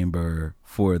in the chamber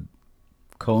for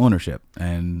co-ownership?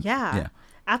 And yeah.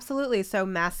 Absolutely. So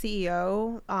Mass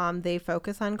CEO, they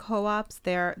focus on co-ops.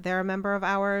 They're a member of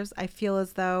ours. I feel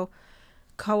as though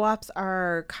co-ops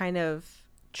are kind of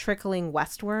trickling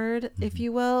westward, if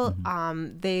you will.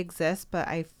 They exist, but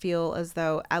I feel as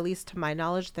though, at least to my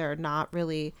knowledge, they're not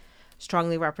really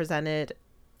strongly represented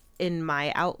in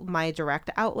my direct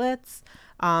outlets.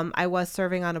 I was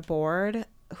serving on a board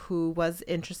who was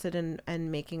interested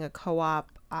in making a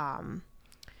co-op,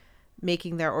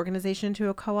 making their organization to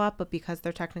a co-op, but because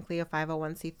they're technically a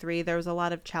 501c3, there was a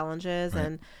lot of challenges. Right.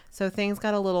 And so things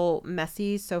got a little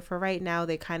messy. So for right now,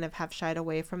 they kind of have shied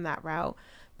away from that route.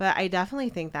 But I definitely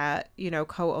think that,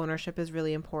 co-ownership is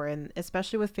really important,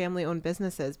 especially with family-owned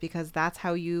businesses, because that's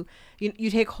how you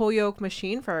take Holyoke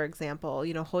Machine, for example.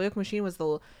 Holyoke Machine was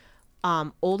the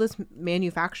oldest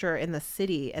manufacturer in the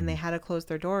city, and they had to close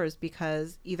their doors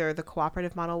because either the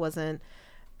cooperative model wasn't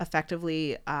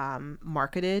effectively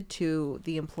marketed to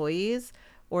the employees,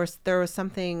 or there was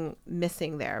something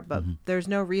missing there. But there's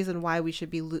no reason why we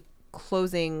should be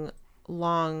closing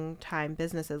long time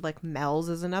businesses. Like Mel's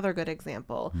is another good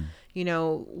example.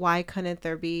 Why couldn't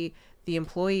there be the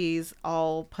employees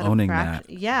all put owning that?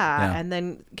 Yeah, and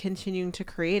then continuing to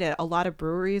create it. A lot of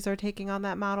breweries are taking on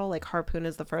that model. Like Harpoon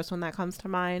is the first one that comes to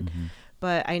mind.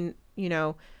 But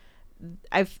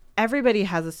everybody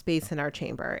has a space in our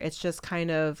chamber. It's just kind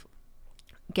of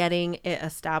getting it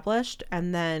established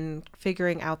and then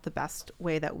figuring out the best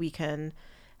way that we can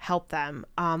help them.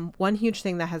 One huge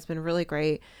thing that has been really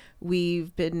great,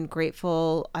 we've been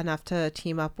grateful enough to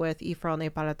team up with Y for All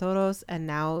para Todos, and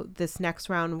now this next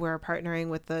round we're partnering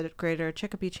with the Greater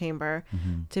Chicopee Chamber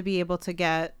to be able to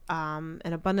get an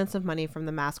abundance of money from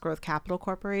the Mass Growth Capital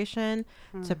Corporation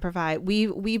to provide.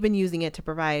 We've been using it to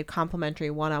provide complimentary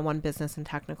one-on-one business and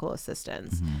technical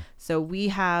assistance. So we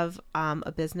have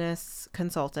a business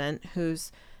consultant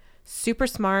who's super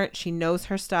smart. She knows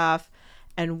her stuff.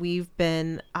 And we've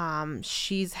been,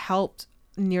 she's helped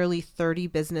nearly 30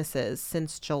 businesses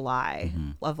since July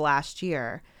of last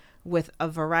year with a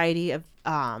variety of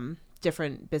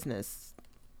different business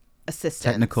assistance.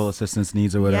 Technical assistance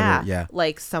needs or whatever. Yeah.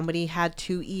 Like somebody had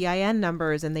 2 EIN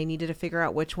numbers and they needed to figure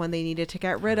out which one they needed to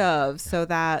get rid of so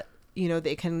that,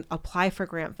 they can apply for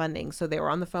grant funding. So they were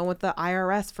on the phone with the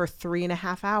IRS for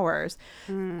 3.5 hours.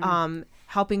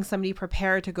 Helping somebody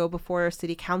prepare to go before a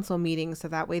city council meeting so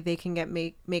that way they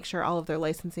can make sure all of their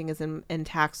licensing is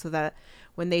intact, so that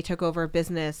when they took over a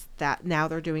business that now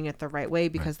they're doing it the right way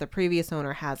because the previous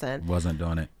owner wasn't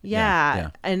doing it.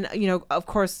 Yeah. And of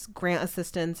course grant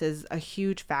assistance is a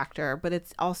huge factor, but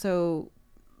it's also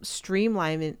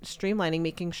streamlining,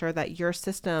 making sure that your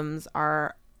systems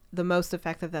are the most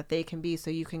effective that they can be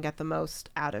so you can get the most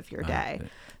out of your day.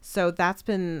 So that's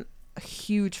been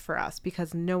huge for us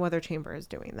because no other chamber is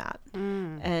doing that.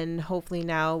 And hopefully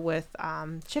now with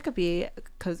Chicopee,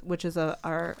 which is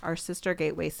our sister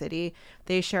gateway city,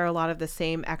 they share a lot of the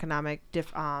same economic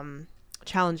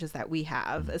challenges that we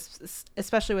have,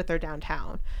 especially with their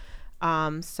downtown.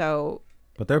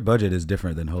 But their budget is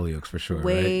different than Holyoke's for sure.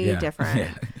 Way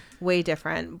different. Way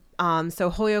different. So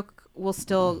Holyoke will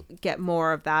still get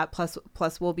more of that.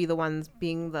 Plus we'll be the ones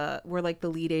we're like the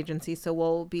lead agency. So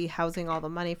we'll be housing all the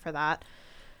money for that.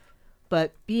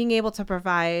 But being able to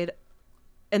provide,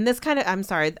 and this kind of, I'm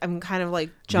sorry, I'm kind of like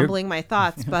jumbling my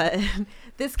thoughts, but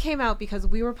this came out because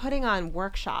we were putting on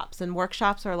workshops, and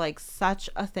workshops are like such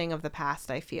a thing of the past,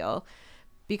 I feel,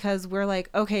 because we're like,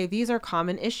 okay, these are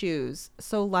common issues.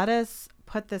 So let us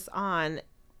put this on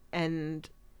and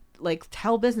like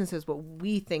tell businesses what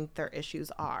we think their issues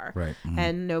are. Right.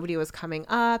 And nobody was coming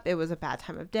up. It was a bad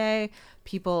time of day.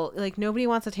 People, like, nobody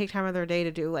wants to take time of their day to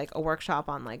do like a workshop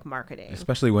on like marketing,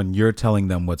 especially when you're telling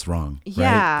them what's wrong.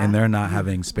 Yeah. Right? And they're not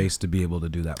having space to be able to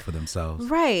do that for themselves.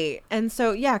 Right. And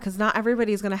so, because not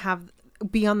everybody's going to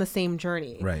be on the same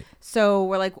journey. Right. So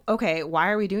we're like, okay, why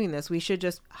are we doing this? We should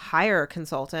just hire a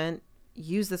consultant,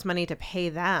 use this money to pay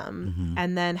them,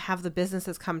 and then have the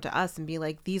businesses come to us and be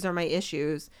like, these are my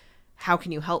issues. How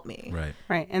can you help me?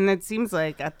 Right. And it seems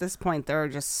like at this point, there are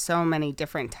just so many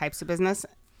different types of businesses,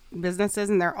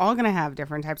 and they're all going to have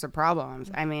different types of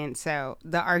problems. I mean, so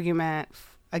the argument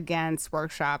against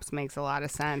workshops makes a lot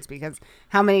of sense, because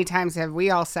how many times have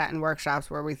we all sat in workshops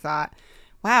where we thought,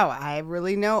 wow, I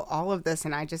really know all of this,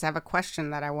 and I just have a question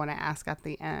that I want to ask at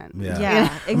the end.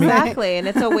 Yeah, exactly. And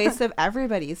it's a waste of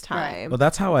everybody's time. Well,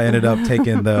 that's how I ended up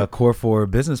taking the Core 4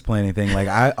 business planning thing. Like,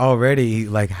 I already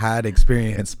had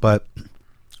experience, but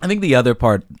I think the other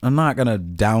part, I'm not going to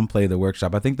downplay the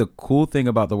workshop. I think the cool thing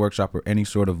about the workshop or any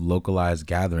sort of localized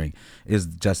gathering is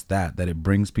just that it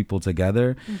brings people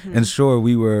together. Mm-hmm. And sure,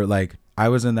 we were like, I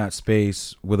was in that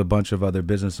space with a bunch of other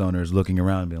business owners looking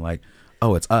around and being like,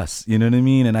 oh, it's us. You know what I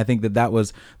mean? And I think that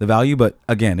was the value. But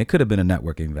again, it could have been a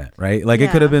networking event, right? Like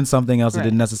it could have been something else. Right. It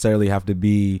didn't necessarily have to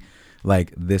be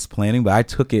like this planning, but I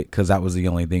took it because that was the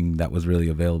only thing that was really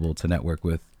available to network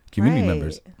with community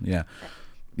members. Yeah.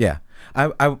 Yeah.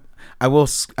 I will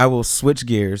switch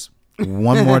gears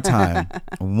one more time.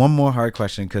 One more hard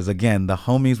question, because again, the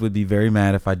homies would be very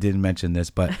mad if I didn't mention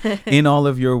this, but in all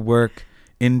of your work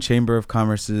in Chamber of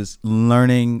Commerce's,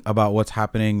 learning about what's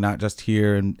happening, not just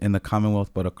here in the Commonwealth,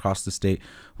 but across the state,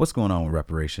 what's going on with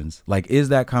reparations? Like, is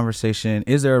there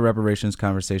a reparations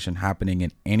conversation happening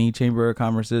in any Chamber of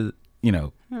Commerce's,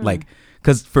 like,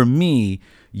 because for me,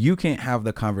 you can't have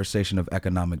the conversation of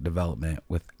economic development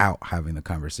without having the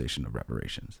conversation of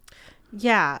reparations.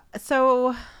 Yeah.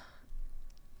 So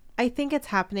I think it's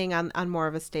happening on more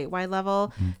of a statewide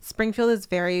level. Mm-hmm. Springfield is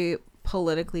very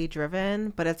politically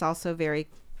driven, but it's also very,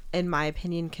 in my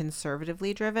opinion,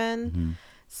 conservatively driven. Mm-hmm.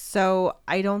 So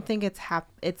I don't think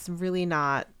it's really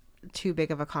not too big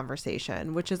of a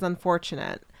conversation, which is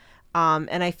unfortunate.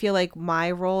 And I feel like my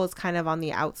role is kind of on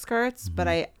the outskirts, mm-hmm.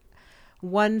 but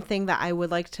one thing that I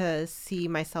would like to see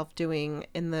myself doing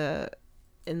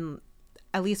in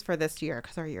at least for this year,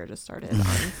 because our year just started on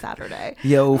Saturday.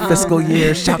 Yo, fiscal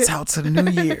year, shouts out to the new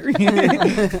year.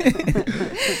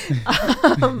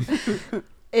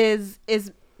 Is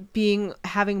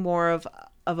having more of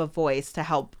a voice to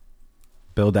help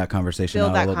build that conversation.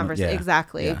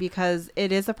 Exactly, yeah. Because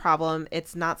it is a problem.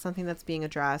 It's not something that's being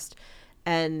addressed,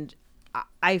 and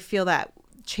I feel that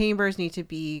chambers need to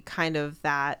be kind of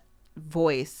that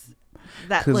voice,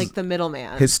 that like the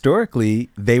middleman. Historically,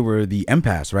 they were the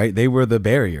impasse, right? They were the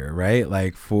barrier, right?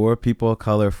 Like for people of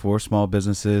color, for small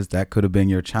businesses, that could have been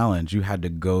your challenge. You had to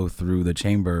go through the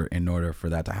chamber in order for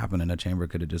that to happen, and the chamber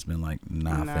could have just been like,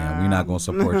 nah. Fam, we're not going to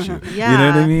support you. Yeah, you know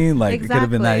what I mean? Like exactly. It could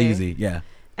have been that easy. Yeah.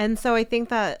 And so I think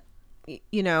that,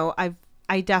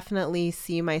 I definitely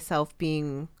see myself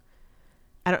being,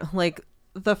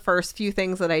 the first few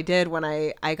things that I did when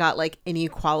I got like an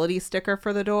equality sticker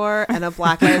for the door and a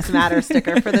Black Lives Matter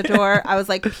sticker for the door, I was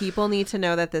like, people need to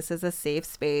know that this is a safe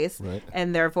space, right,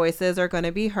 and their voices are going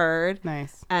to be heard.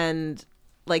 Nice. And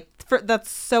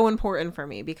that's so important for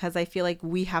me, because I feel like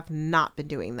we have not been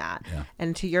doing that. Yeah.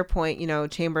 And to your point,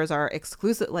 chambers are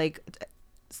exclusive, like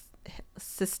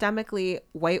systemically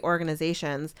white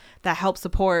organizations that help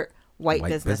support white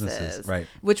businesses, right?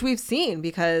 Which we've seen,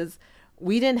 because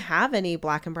we didn't have any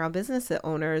Black and brown business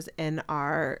owners in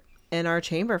our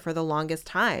chamber for the longest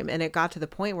time. And it got to the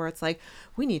point where it's like,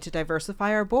 we need to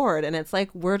diversify our board. And it's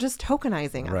like, we're just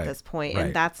tokenizing at this point. Right.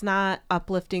 And that's not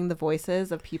uplifting the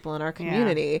voices of people in our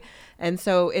community. Yeah. And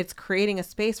so it's creating a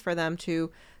space for them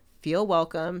to feel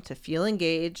welcome, to feel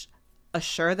engaged,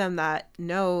 assure them that,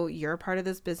 no, you're a part of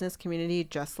this business community,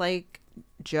 just like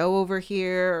Joe over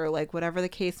here, or like whatever the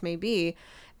case may be.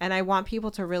 And I want people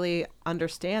to really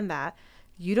understand that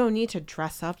you don't need to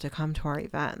dress up to come to our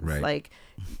events. Right. Like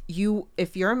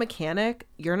if you're a mechanic,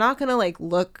 you're not going to like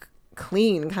look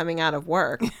clean coming out of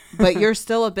work, but you're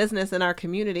still a business in our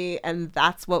community, and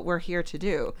that's what we're here to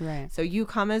do. Right. So you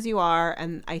come as you are.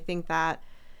 And I think that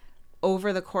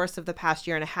over the course of the past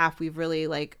year and a half, we've really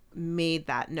like made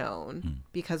that known,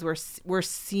 because we're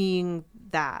seeing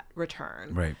that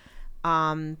return. Right.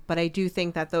 But I do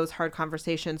think that those hard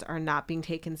conversations are not being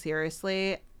taken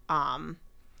seriously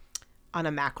on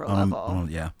a macro level.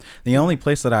 Yeah. The only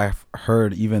place that I've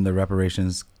heard even the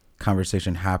reparations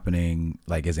conversation happening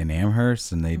like is in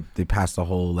Amherst, and they passed the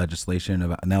whole legislation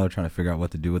about, now they're trying to figure out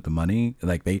what to do with the money.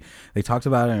 Like they talked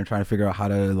about it and are trying to figure out how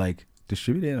to like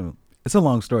distribute it. It's a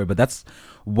long story, but that's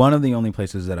one of the only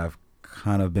places that I've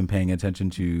kind of been paying attention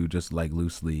to, just like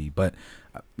loosely. But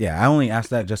yeah, I only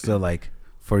asked that just to like,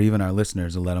 for even our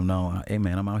listeners, to let them know, hey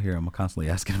man, I'm out here. I'm constantly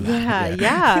asking about it.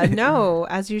 Yeah. No,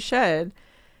 as you should.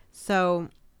 So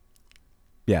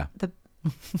yeah,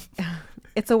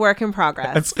 it's a work in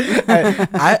progress.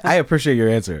 I appreciate your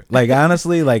answer. Like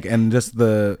honestly, like, and just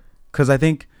because I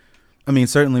think, I mean,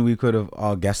 certainly we could have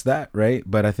all guessed that, right?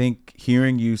 But I think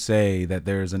hearing you say that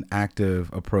there's an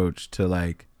active approach to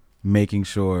like making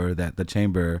sure that the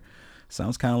chamber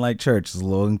sounds kind of like church, is a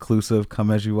little inclusive,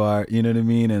 come as you are, you know what I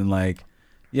mean? And like,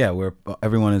 yeah, where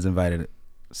everyone is invited,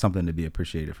 something to be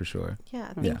appreciated for sure.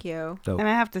 Yeah, thank you. Dope. And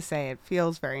I have to say, it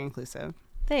feels very inclusive.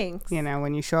 Thanks.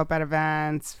 When you show up at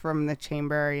events from the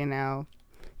chamber,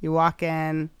 you walk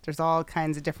in, there's all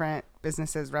kinds of different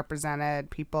businesses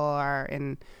represented. People are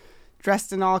in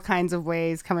dressed in all kinds of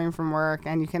ways coming from work,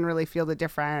 and you can really feel the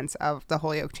difference of the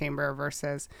Holyoke Chamber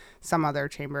versus some other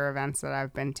chamber events that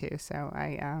I've been to. So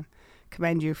I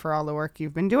commend you for all the work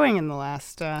you've been doing in the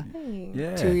last 2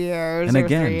 years. And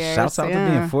again, 3 years. shouts out to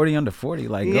being 40 under 40.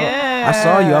 Like, yeah. I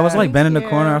saw you. I was like bending the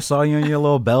corner. I saw you in your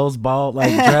little bells ball.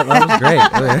 Like, that was great.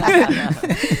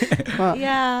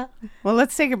 Well,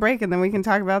 let's take a break and then we can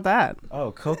talk about that.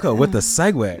 Oh, Coco with the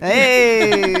segue.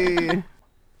 Hey.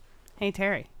 Hey,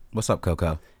 Terry. What's up,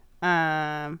 Coco?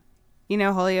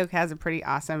 Holyoke has a pretty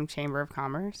awesome Chamber of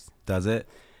Commerce. Does it?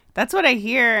 That's what I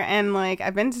hear. And like,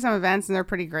 I've been to some events and they're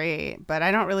pretty great, but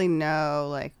I don't really know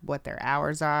like what their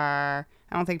hours are.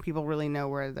 I don't think people really know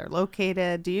where they're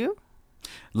located. Do you?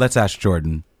 Let's ask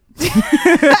Jordan.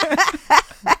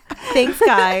 Thanks,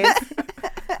 guys.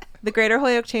 The Greater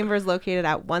Holyoke Chamber is located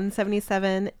at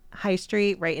 177 High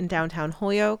Street, right in downtown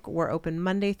Holyoke. We're open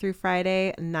Monday through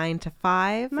Friday, 9 to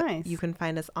 5. Nice. You can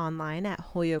find us online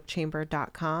at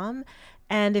holyokechamber.com.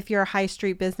 And if you're a high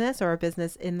street business or a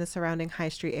business in the surrounding high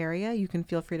street area, you can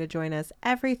feel free to join us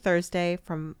every first Thursday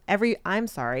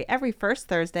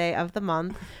of the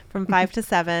month from 5 to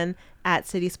 7 at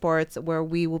City Sports, where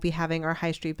we will be having our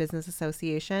High Street Business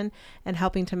Association and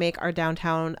helping to make our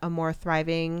downtown a more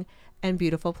thriving and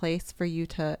beautiful place for you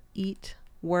to eat,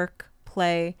 work,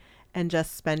 play, and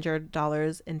just spend your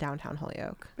dollars in downtown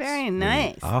Holyoke. Very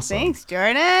nice. Awesome. Thanks,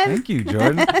 Jordan. Thank you,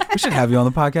 Jordan. We should have you on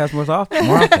the podcast more often.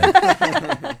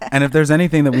 And if there's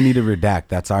anything that we need to redact,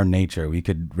 that's our nature. We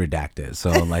could redact it.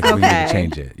 So like we need to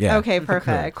change it. Yeah. Okay,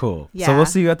 perfect. Cool. Yeah. So we'll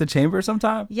see you at the chamber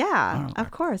sometime? Yeah, of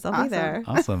course. I'll be there.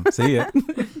 Awesome. See ya.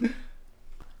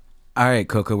 All right,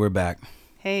 Coco, we're back.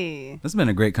 Hey. This has been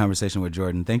a great conversation with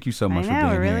Jordan. Thank you so much for being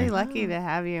we're really here. lucky to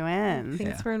have you in.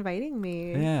 Thanks for inviting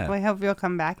me. Yeah. Well, I hope you'll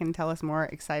come back and tell us more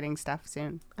exciting stuff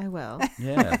soon. I will.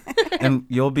 Yeah. And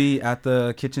you'll be at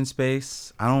the kitchen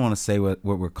space. I don't want to say what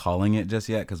we're calling it just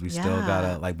yet because we still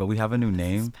gotta but we have a new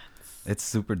name. It's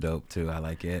super dope too. I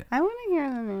like it. I want to hear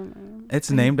the name. It's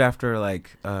named after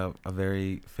like a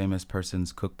very famous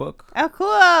person's cookbook. Oh,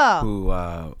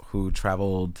 cool. Who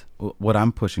traveled what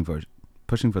I'm pushing for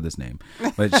this name,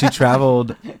 but she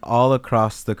traveled all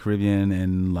across the Caribbean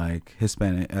and like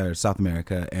Hispanic or South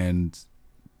America and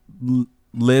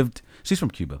lived. She's from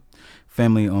Cuba.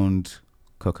 Family owned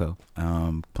cocoa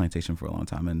plantation for a long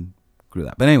time and grew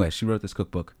that. But anyway, she wrote this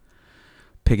cookbook,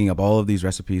 picking up all of these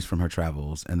recipes from her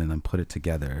travels and then put it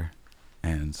together.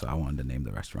 And so I wanted to name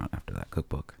the restaurant after that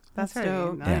cookbook. That's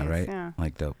dope. Nice. Yeah, right. Yeah.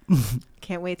 Like dope.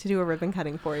 Can't wait to do a ribbon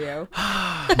cutting for you.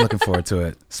 Looking forward to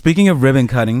it. Speaking of ribbon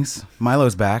cuttings,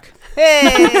 Milo's back.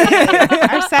 Hey,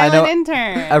 our silent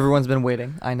intern. Everyone's been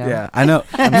waiting. I know. Yeah, I know.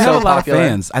 I'm You have so a lot popular. of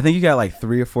fans. I think you got like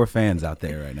 3 or 4 fans out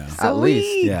there right now. At least.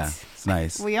 Sweet. Yeah, it's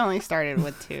nice. We only started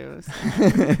with 2. So.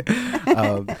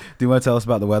 Do you want to tell us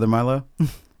about the weather, Milo?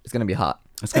 It's gonna be hot.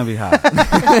 It's gonna be hot.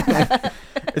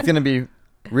 It's gonna be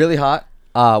really hot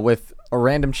with a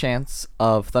random chance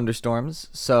of thunderstorms.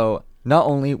 So not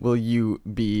only will you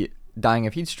be dying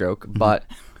of heat stroke, but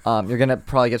you're gonna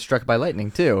probably get struck by lightning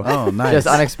too. Oh, nice. Just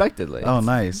unexpectedly. Oh,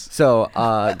 nice. So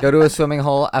go to a swimming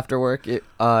hole after work if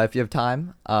you have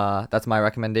time. That's my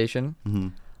recommendation.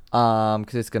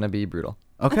 Because it's gonna be brutal.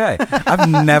 Okay. I've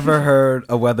never heard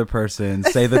a weather person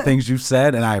say the things you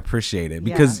said, and I appreciate it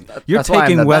because you're That's why I'm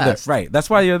taking the weather. best. Right. That's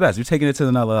why you're the best. You're taking it to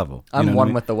another level. You I'm know what I one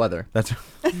mean? with the weather. That's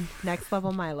Next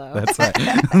level Milo. That's right.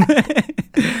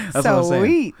 That's what I'm saying.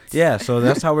 Sweet. Yeah, so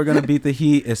that's how we're gonna beat the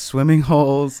heat is swimming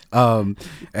holes.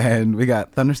 And we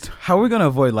got thunderstorms. How are we gonna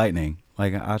avoid lightning?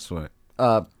 Like I swear.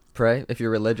 Pray if you're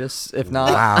religious. If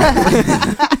not, Wow.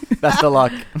 best of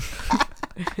luck.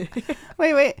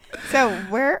 Wait. So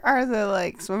where are the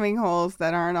like swimming holes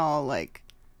that aren't all like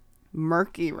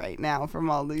murky right now from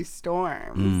all these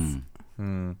storms?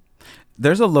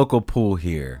 There's a local pool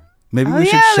here. Maybe Oh, we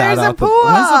should yeah, shout there's a out the pool.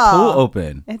 When's the pool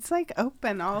open? It's like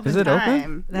open all the Is it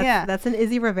open? time. That's an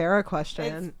Izzy Rivera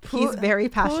question. He's very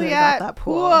passionate Pouliot about that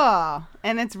pool.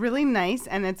 And it's really nice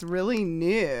and it's really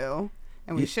new.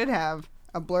 And we should have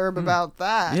a blurb about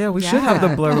that. Yeah, we should have the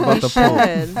blurb about We the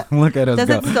should. pool. Look at us Does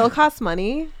go. it still cost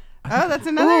money? Oh, that's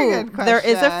another good question. There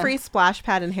is a free splash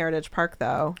pad in Heritage Park,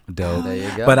 though. Dope. There you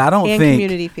go. But I don't And think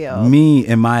community field. me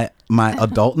and my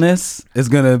adultness is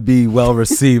gonna be well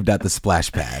received at the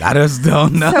splash pad. I just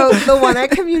don't know. So the one at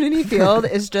Community Field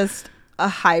is just a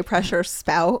high pressure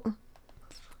spout.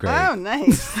 Great. Oh,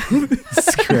 nice.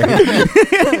 It's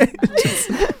great.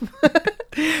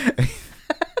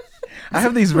 I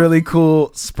have these really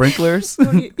cool sprinklers.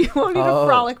 You won't even Oh.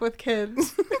 frolic with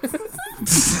kids.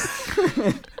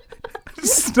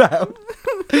 Stop.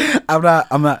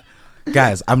 I'm not.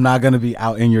 Guys, I'm not going to be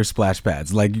out in your splash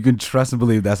pads. Like, you can trust and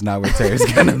believe that's not where Terry's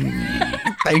going to be.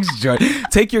 Thanks, Jordan.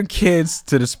 Take your kids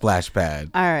to the splash pad.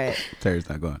 All right. Terry's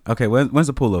not going. Okay, when's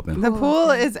the pool open? The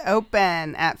pool is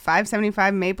open at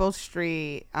 575 Maple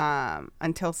Street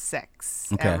until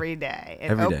 6 every day.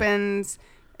 It opens,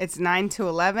 it's 9 to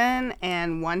 11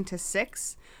 and 1 to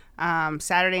 6.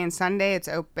 Saturday and Sunday, it's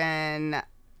open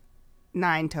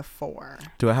 9 to 4.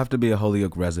 Do I have to be a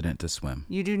Holyoke resident to swim?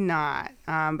 You do not,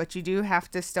 but you do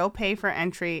have to still pay for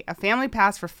entry. A family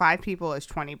pass for 5 people is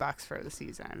 $20 for the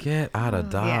season. Get out of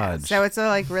Dodge. Yeah, so it's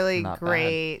a really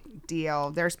great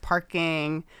deal. There's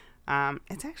parking.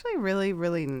 It's actually really,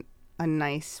 really a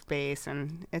nice space,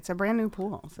 and it's a brand new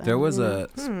pool. So. There was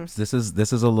this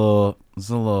is a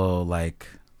little like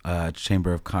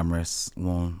Chamber of Commerce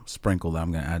little sprinkle that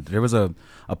I'm gonna add. There was a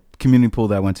community pool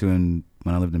that I went to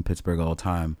when I lived in Pittsburgh all the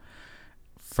time.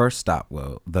 First stop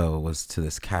though was to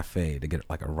this cafe to get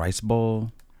like a rice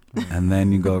bowl, and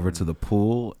then you go over to the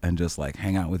pool and just like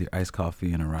hang out with your iced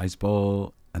coffee and a rice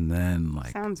bowl, and then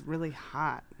like sounds really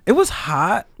hot. It was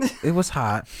hot,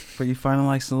 but you find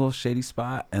like some little shady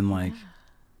spot and like.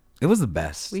 It was the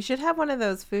best. We should have one of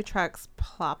those food trucks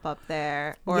plop up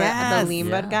there. Or the Lean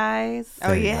Bud guys.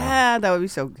 Oh, yeah. That would be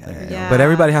so good. Yeah. But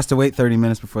everybody has to wait 30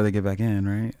 minutes before they get back in,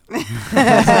 right?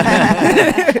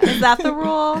 Is that the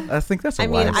rule? I think that's I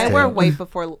wear white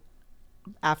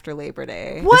after Labor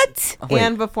Day. What?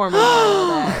 And before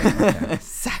Memorial Day.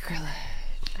 Sacrilege.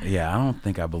 Yeah, I don't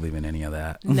think I believe in any of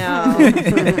that. No.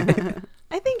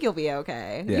 I think you'll be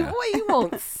okay. Yeah. You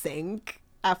won't sink.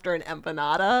 After an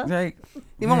empanada, Like,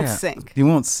 you won't sink. You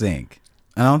won't sink.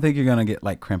 I don't think you're gonna get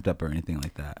like cramped up or anything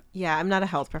like that. Yeah, I'm not a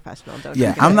health professional. Don't.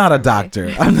 Yeah, I'm not a doctor.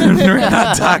 We're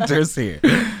not doctors here.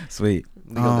 Sweet.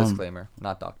 Legal disclaimer: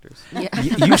 not doctors. Yeah.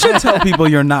 You should tell people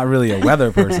you're not really a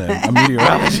weather person, a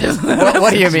meteorologist.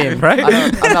 What do you mean? Right?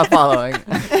 I'm not following.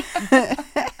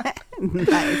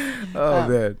 Nice. Oh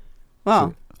man.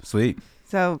 Well, sweet.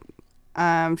 So,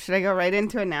 should I go right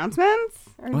into announcements?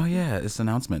 Well, yeah, it's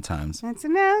announcement times. It's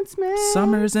announcements.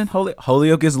 Summer's in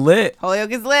Holyoke is lit. Holyoke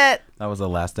is lit. That was the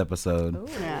last episode. Ooh,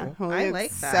 Yeah, I Holyoke's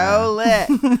like that. so lit.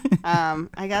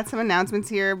 I got some announcements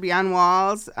here. Beyond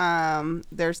Walls.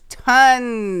 There's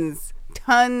tons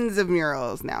of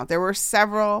murals now. There were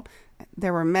several.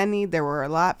 There were many. There were a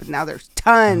lot, but now there's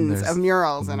tons of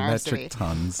murals in our city. Metric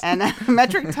tons. And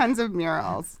metric tons of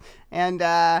murals. And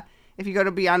if you go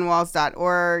to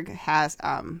beyondwalls.org, has /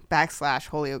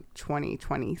 Holyoke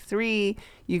 2023,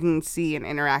 you can see an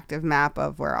interactive map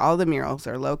of where all the murals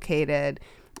are located.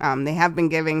 They have been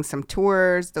giving some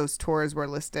tours. Those tours were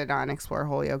listed on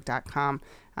exploreholyoke.com.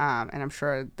 And I'm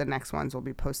sure the next ones will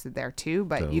be posted there too.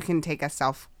 But you can take a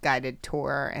self-guided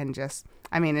tour and just,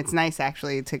 it's nice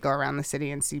actually to go around the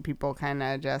city and see people kind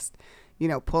of just,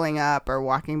 pulling up or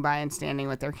walking by and standing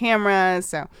with their cameras.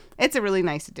 So it's a really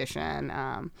nice addition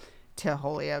to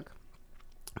Holyoke.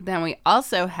 Then we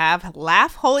also have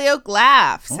Laugh Holyoke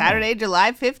Laugh, Saturday,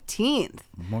 July 15th.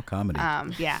 More comedy.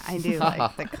 Yeah, I do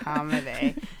like the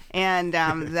comedy. And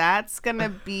that's going to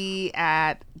be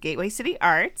at Gateway City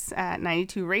Arts at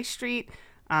 92 Race Street.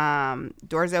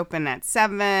 Doors open at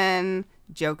 7,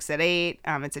 jokes at 8.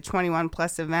 It's a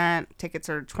 21-plus event. Tickets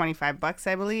are $25,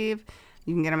 I believe.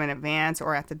 You can get them in advance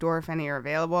or at the door if any are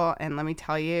available. And let me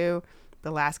tell you, the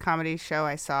last comedy show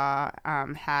I saw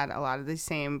had a lot of the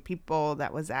same people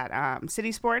that was at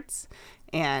City Sports.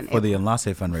 And for the Enlace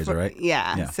fundraiser, right?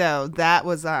 Yeah. So that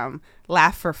was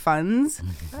Laugh for Funds,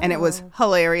 and it was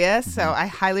hilarious. Mm-hmm. So I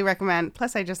highly recommend.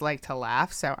 Plus, I just like to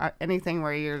laugh. So anything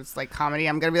where you're just like comedy,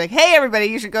 I'm going to be like, hey, everybody,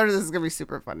 you should go to this. It's going to be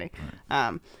super funny.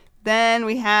 Right. Then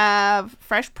we have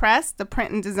Fresh Press, the print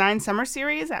and design summer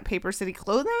series at Paper City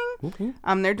Clothing.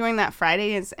 Mm-hmm. They're doing that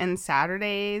Fridays and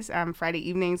Saturdays, Friday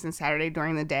evenings and Saturday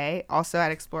during the day. Also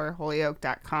at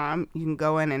exploreholyoke.com, you can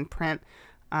go in and print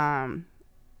from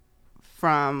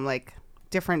like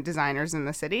different designers in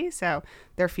the city. So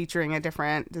they're featuring a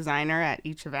different designer at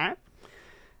each event.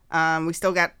 We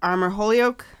still got Armor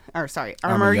Yard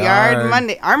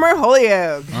Monday. Armor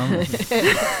Holyoke.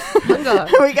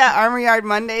 We got Armor Yard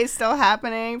Mondays still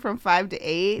happening from 5 to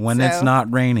 8. When it's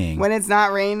not raining.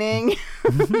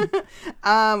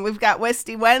 We've got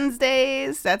Wisty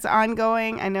Wednesdays. That's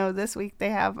ongoing. I know this week they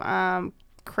have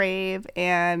Crave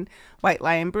and White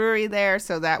Lion Brewery there,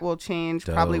 so that will change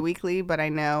probably weekly, but I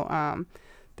know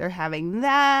they're having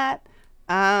that.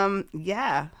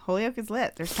 Holyoke is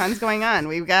lit. There's tons going on.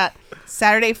 We've got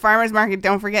Saturday Farmers Market.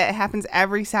 Don't forget, it happens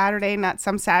every Saturday, not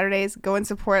some Saturdays. Go and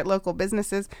support local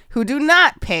businesses who do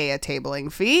not pay a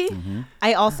tabling fee. Mm-hmm.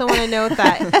 I also want to note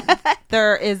that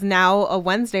There is now a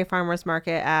Wednesday farmers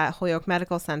market at Holyoke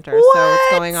Medical Center. What? So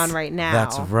it's going on right now.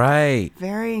 That's right.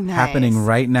 Very nice. Happening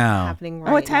right now. Happening right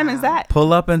And what time now. is that?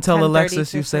 Pull up and tell 10:30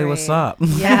 Alexis to you say 3. what's up.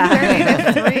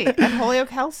 Yeah. 3 at Holyoke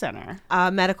Health Center.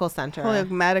 Medical Center.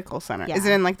 Holyoke Medical Center. Yeah. Is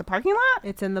it in like the parking lot?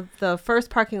 It's in the first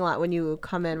parking lot when you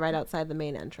come in right outside the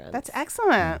main entrance. That's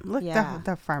excellent. Look, Yeah.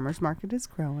 the farmer's market is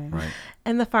growing. Right.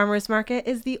 And the farmers market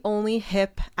is the only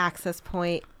hip access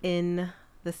point in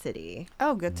the city.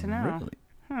 Oh, good to know.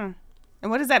 Really? And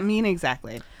what does that mean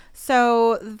exactly?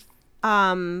 So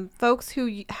folks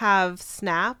who have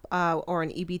SNAP or an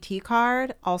EBT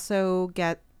card also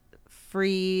get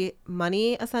free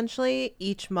money essentially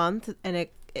each month, and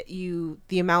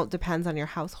the amount depends on your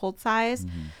household size.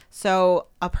 So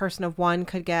a person of one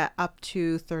could get up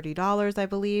to $30, I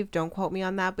believe. Don't quote me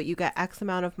on that, but you get X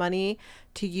amount of money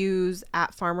to use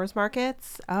at farmers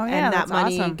markets. Oh, yeah, and that that's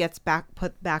money awesome. gets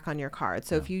put back on your card.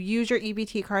 So if you use your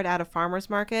EBT card at a farmers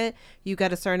market, you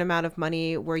get a certain amount of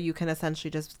money where you can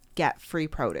essentially just get free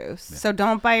produce. So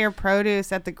don't buy your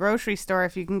produce at the grocery store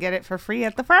if you can get it for free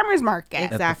at the farmer's market.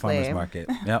 Exactly. At the farmer's market.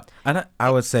 Yep. And I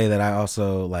would say that I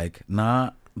also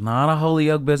not a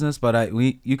Holyoke business, but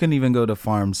you can even go to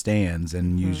farm stands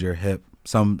and use your hip.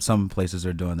 Some places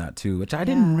are doing that too, which I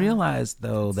didn't realize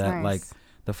though that nice. like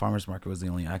the farmer's market was the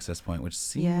only access point, which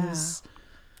seems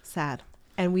Sad.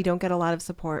 And we don't get a lot of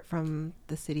support from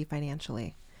the city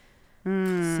financially.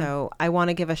 So I want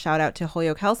to give a shout out to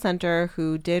Holyoke Health Center,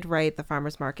 who did write the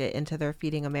farmers market into their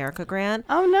Feeding America grant.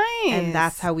 Oh, nice. And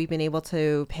that's how we've been able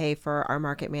to pay for our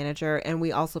market manager. And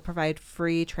we also provide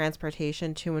free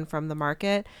transportation to and from the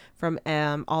market from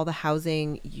all the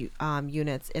housing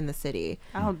units in the city.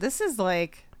 Oh, this is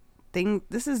like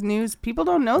this is news. People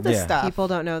don't know this Yeah. stuff. People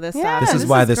don't know this Yeah. stuff. this is this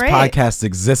why is this great. podcast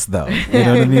exists though. You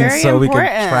know what I mean? Very So we can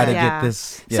important. try to Yeah. get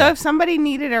this. So if somebody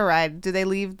needed a ride, do they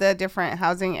leave the different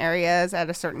housing areas at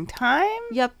a certain time?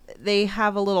 Yep. They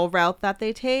have a little route that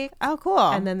they take. Oh, cool.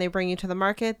 And then they bring you to the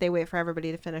market. They wait for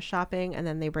everybody to finish shopping, and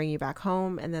then they bring you back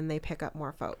home, and then they pick up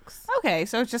more folks. Okay,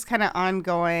 so it's just kind of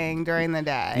ongoing during the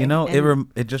day. You know,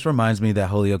 it just reminds me that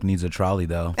Holyoke needs a trolley,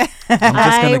 though. I'm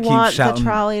just gonna keep want the shouting,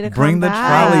 trolley to bring come the back.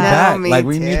 trolley I know, back. me Like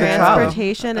we too. need the trolley.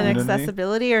 Transportation and You know what I mean?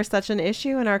 accessibility are such an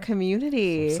issue in our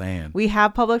community. That's what I'm saying. We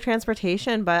have public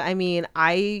transportation, but I mean,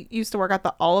 I used to work at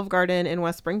the Olive Garden in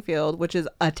West Springfield, which is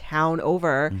a town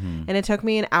over, Mm-hmm. and it took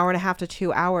me an hour and a half to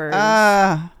 2 hours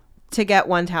to get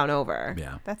one town over.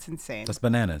 Yeah, That's insane. that's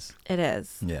bananas. It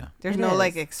is. Yeah. There's It no is.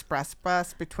 like express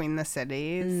bus between the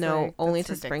cities. No, Like, only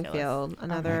that's to ridiculous. Springfield.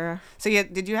 Another. So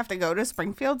did you have to go to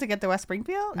Springfield to get to West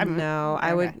Springfield? No, I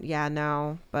okay. would. Yeah,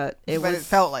 no, but it But was. it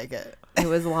felt like it. It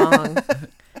was long.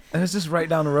 And it's just right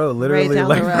down the road, literally. Right down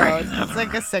like, the road. It's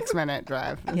like a 6-minute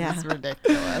drive. This Yeah. is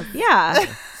ridiculous. Yeah.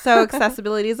 So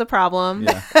accessibility is a problem.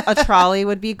 Yeah. A trolley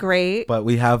would be great. But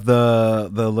we have the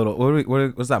little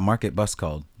what was that market bus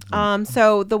called?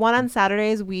 So the one on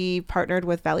Saturdays, we partnered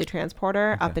with Valley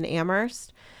Transporter up in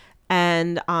Amherst.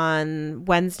 And on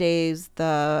Wednesdays,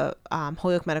 the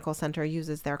Holyoke Medical Center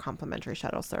uses their complimentary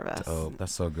shuttle service. Oh,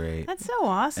 that's so great. That's so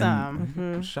awesome.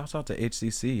 And shouts out to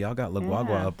HCC. Y'all got Laguagua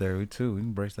Yeah. up there too. We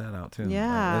can brace that out too.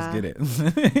 Yeah. Let's get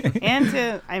it.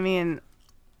 And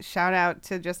shout out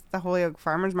to just the Holyoke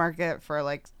Farmers Market for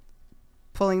like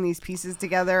pulling these pieces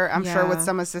together. I'm sure with Yeah.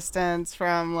 some assistance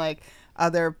from like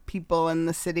other people in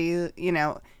the city,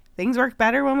 things work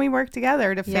better when we work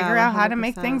together to figure out how to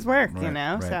make 100%. things work, Right,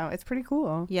 right. So it's pretty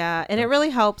cool. Yeah, and it really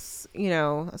helps,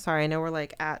 sorry, I know we're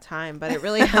like at time, but it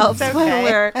really helps It's when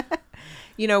okay.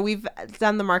 we're, we've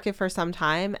done the market for some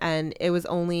time, and it was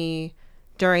only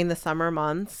during the summer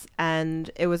months,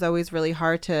 and it was always really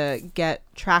hard to get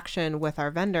traction with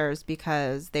our vendors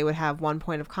because they would have one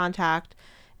point of contact,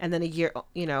 and then a year,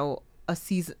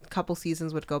 couple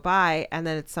seasons would go by, and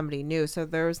then it's somebody new. So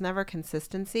there was never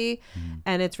consistency,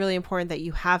 and it's really important that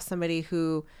you have somebody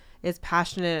who is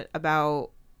passionate about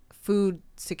food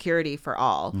security for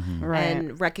all, Right.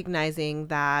 and recognizing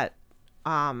that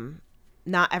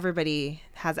not everybody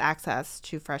has access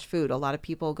to fresh food. A lot of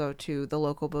people go to the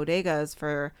local bodegas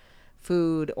for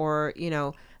food, or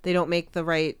they don't make the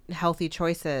right healthy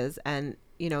choices, and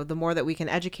the more that we can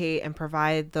educate and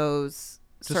provide those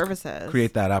Just services,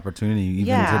 create that opportunity even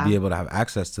Yeah. to be able to have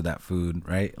access to that food,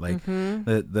 right? Like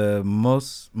the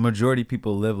most majority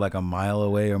people live like a mile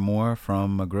away or more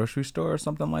from a grocery store or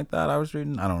something like that. I was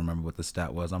reading, I don't remember what the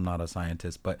stat was, I'm not a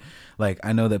scientist, but like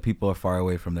I know that people are far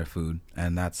away from their food,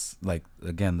 and that's like,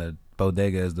 again, the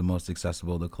bodega is the most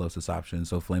accessible, the closest option,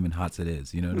 so Flamin' Hots it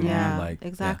is, you know what I mean? Yeah, Like,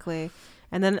 exactly.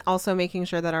 And then also making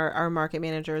sure that our market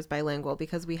manager is bilingual,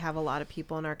 because we have a lot of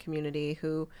people in our community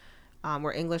who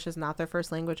where English is not their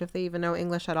first language, if they even know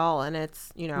English at all. And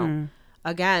it's,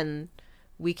 again,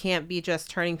 we can't be just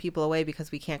turning people away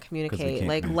because we can't communicate. can't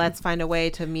like, communicate. let's find a way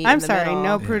to meet. I'm in the sorry, middle.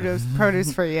 no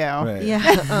produce for you. Right. Yeah.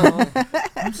 Oh.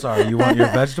 I'm sorry. You want your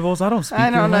vegetables? I don't speak I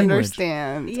your don't language.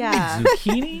 understand. Yeah.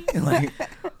 Zucchini? Like,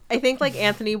 I think like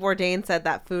Anthony Bourdain said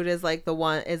that food is like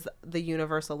the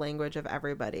universal language of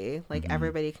everybody. Like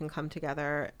everybody can come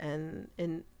together, and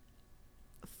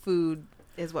food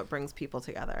is what brings people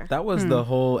together. that was the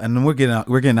whole, and then we're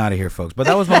getting out of here, folks. But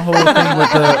that was my whole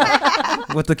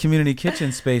thing with the community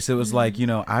kitchen space. It was like,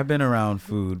 I've been around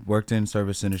food, worked in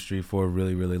service industry for a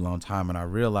really, really long time, and I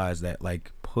realized that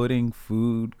like putting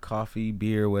food, coffee,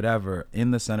 beer, whatever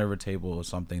in the center of a table is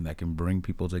something that can bring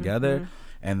people together.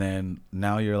 And then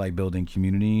now you're like building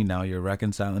community. Now you're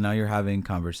reconciling. Now you're having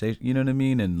conversation. You know what I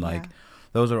mean? And like,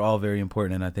 those are all very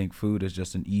important. And I think food is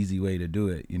just an easy way to do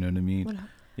it. You know what I mean?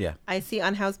 Yeah. I see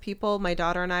unhoused people. My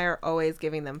daughter and I are always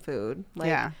giving them food.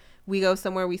 Like, we go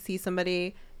somewhere, we see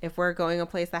somebody. If we're going a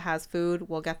place that has food,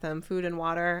 we'll get them food and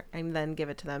water and then give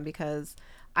it to them, because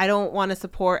I don't want to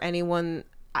support anyone.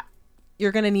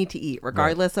 You're going to need to eat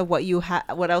regardless of what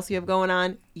what else you have going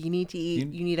on. You need to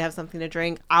eat. You need to have something to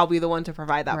drink. I'll be the one to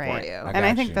provide that for you. And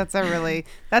I think that's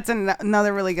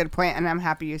another really good point. And I'm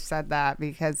happy you said that,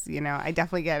 because, I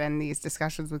definitely get in these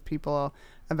discussions with people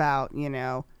about,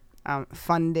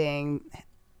 funding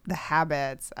the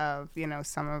habits of,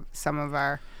 some of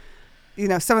our,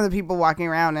 some of the people walking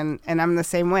around, and I'm the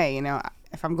same way.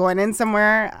 If I'm going in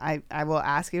somewhere, I will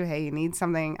ask you, hey, you need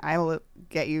something, I will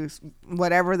get you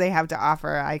whatever they have to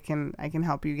offer. I can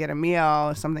help you get a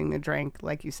meal, something to drink.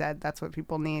 Like you said, that's what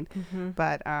people need.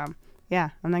 But I'm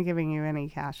not giving you any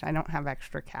cash. I don't have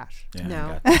extra cash. Yeah,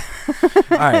 No.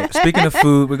 All right. Speaking of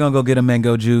food, we're gonna go get a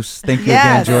mango juice. Thank you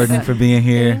again, Jordan, for being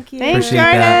here. Thank you. Thanks, Appreciate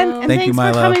Jordan. that. And Thank you, thanks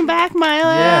Milo. for coming back,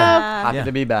 Milo. Happy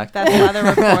to be back. That's another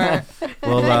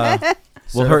report.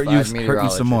 We'll hurt you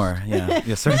Certified some more. Yeah.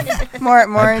 Yes, sir.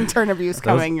 More intern abuse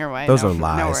coming your way. Those No, are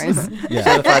lies. No worries. Yeah.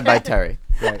 Certified by Terry.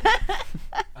 Right.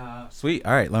 Sweet.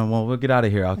 All right. Well, we'll get out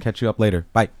of here. I'll catch you up later.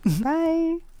 Bye.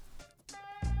 Bye.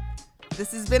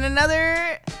 This has been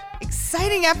another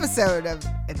exciting episode of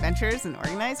Adventures in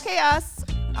Organized Chaos.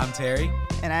 I'm Terry.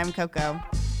 And I'm Koco.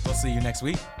 We'll see you next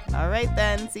week. All right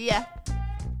then. See ya.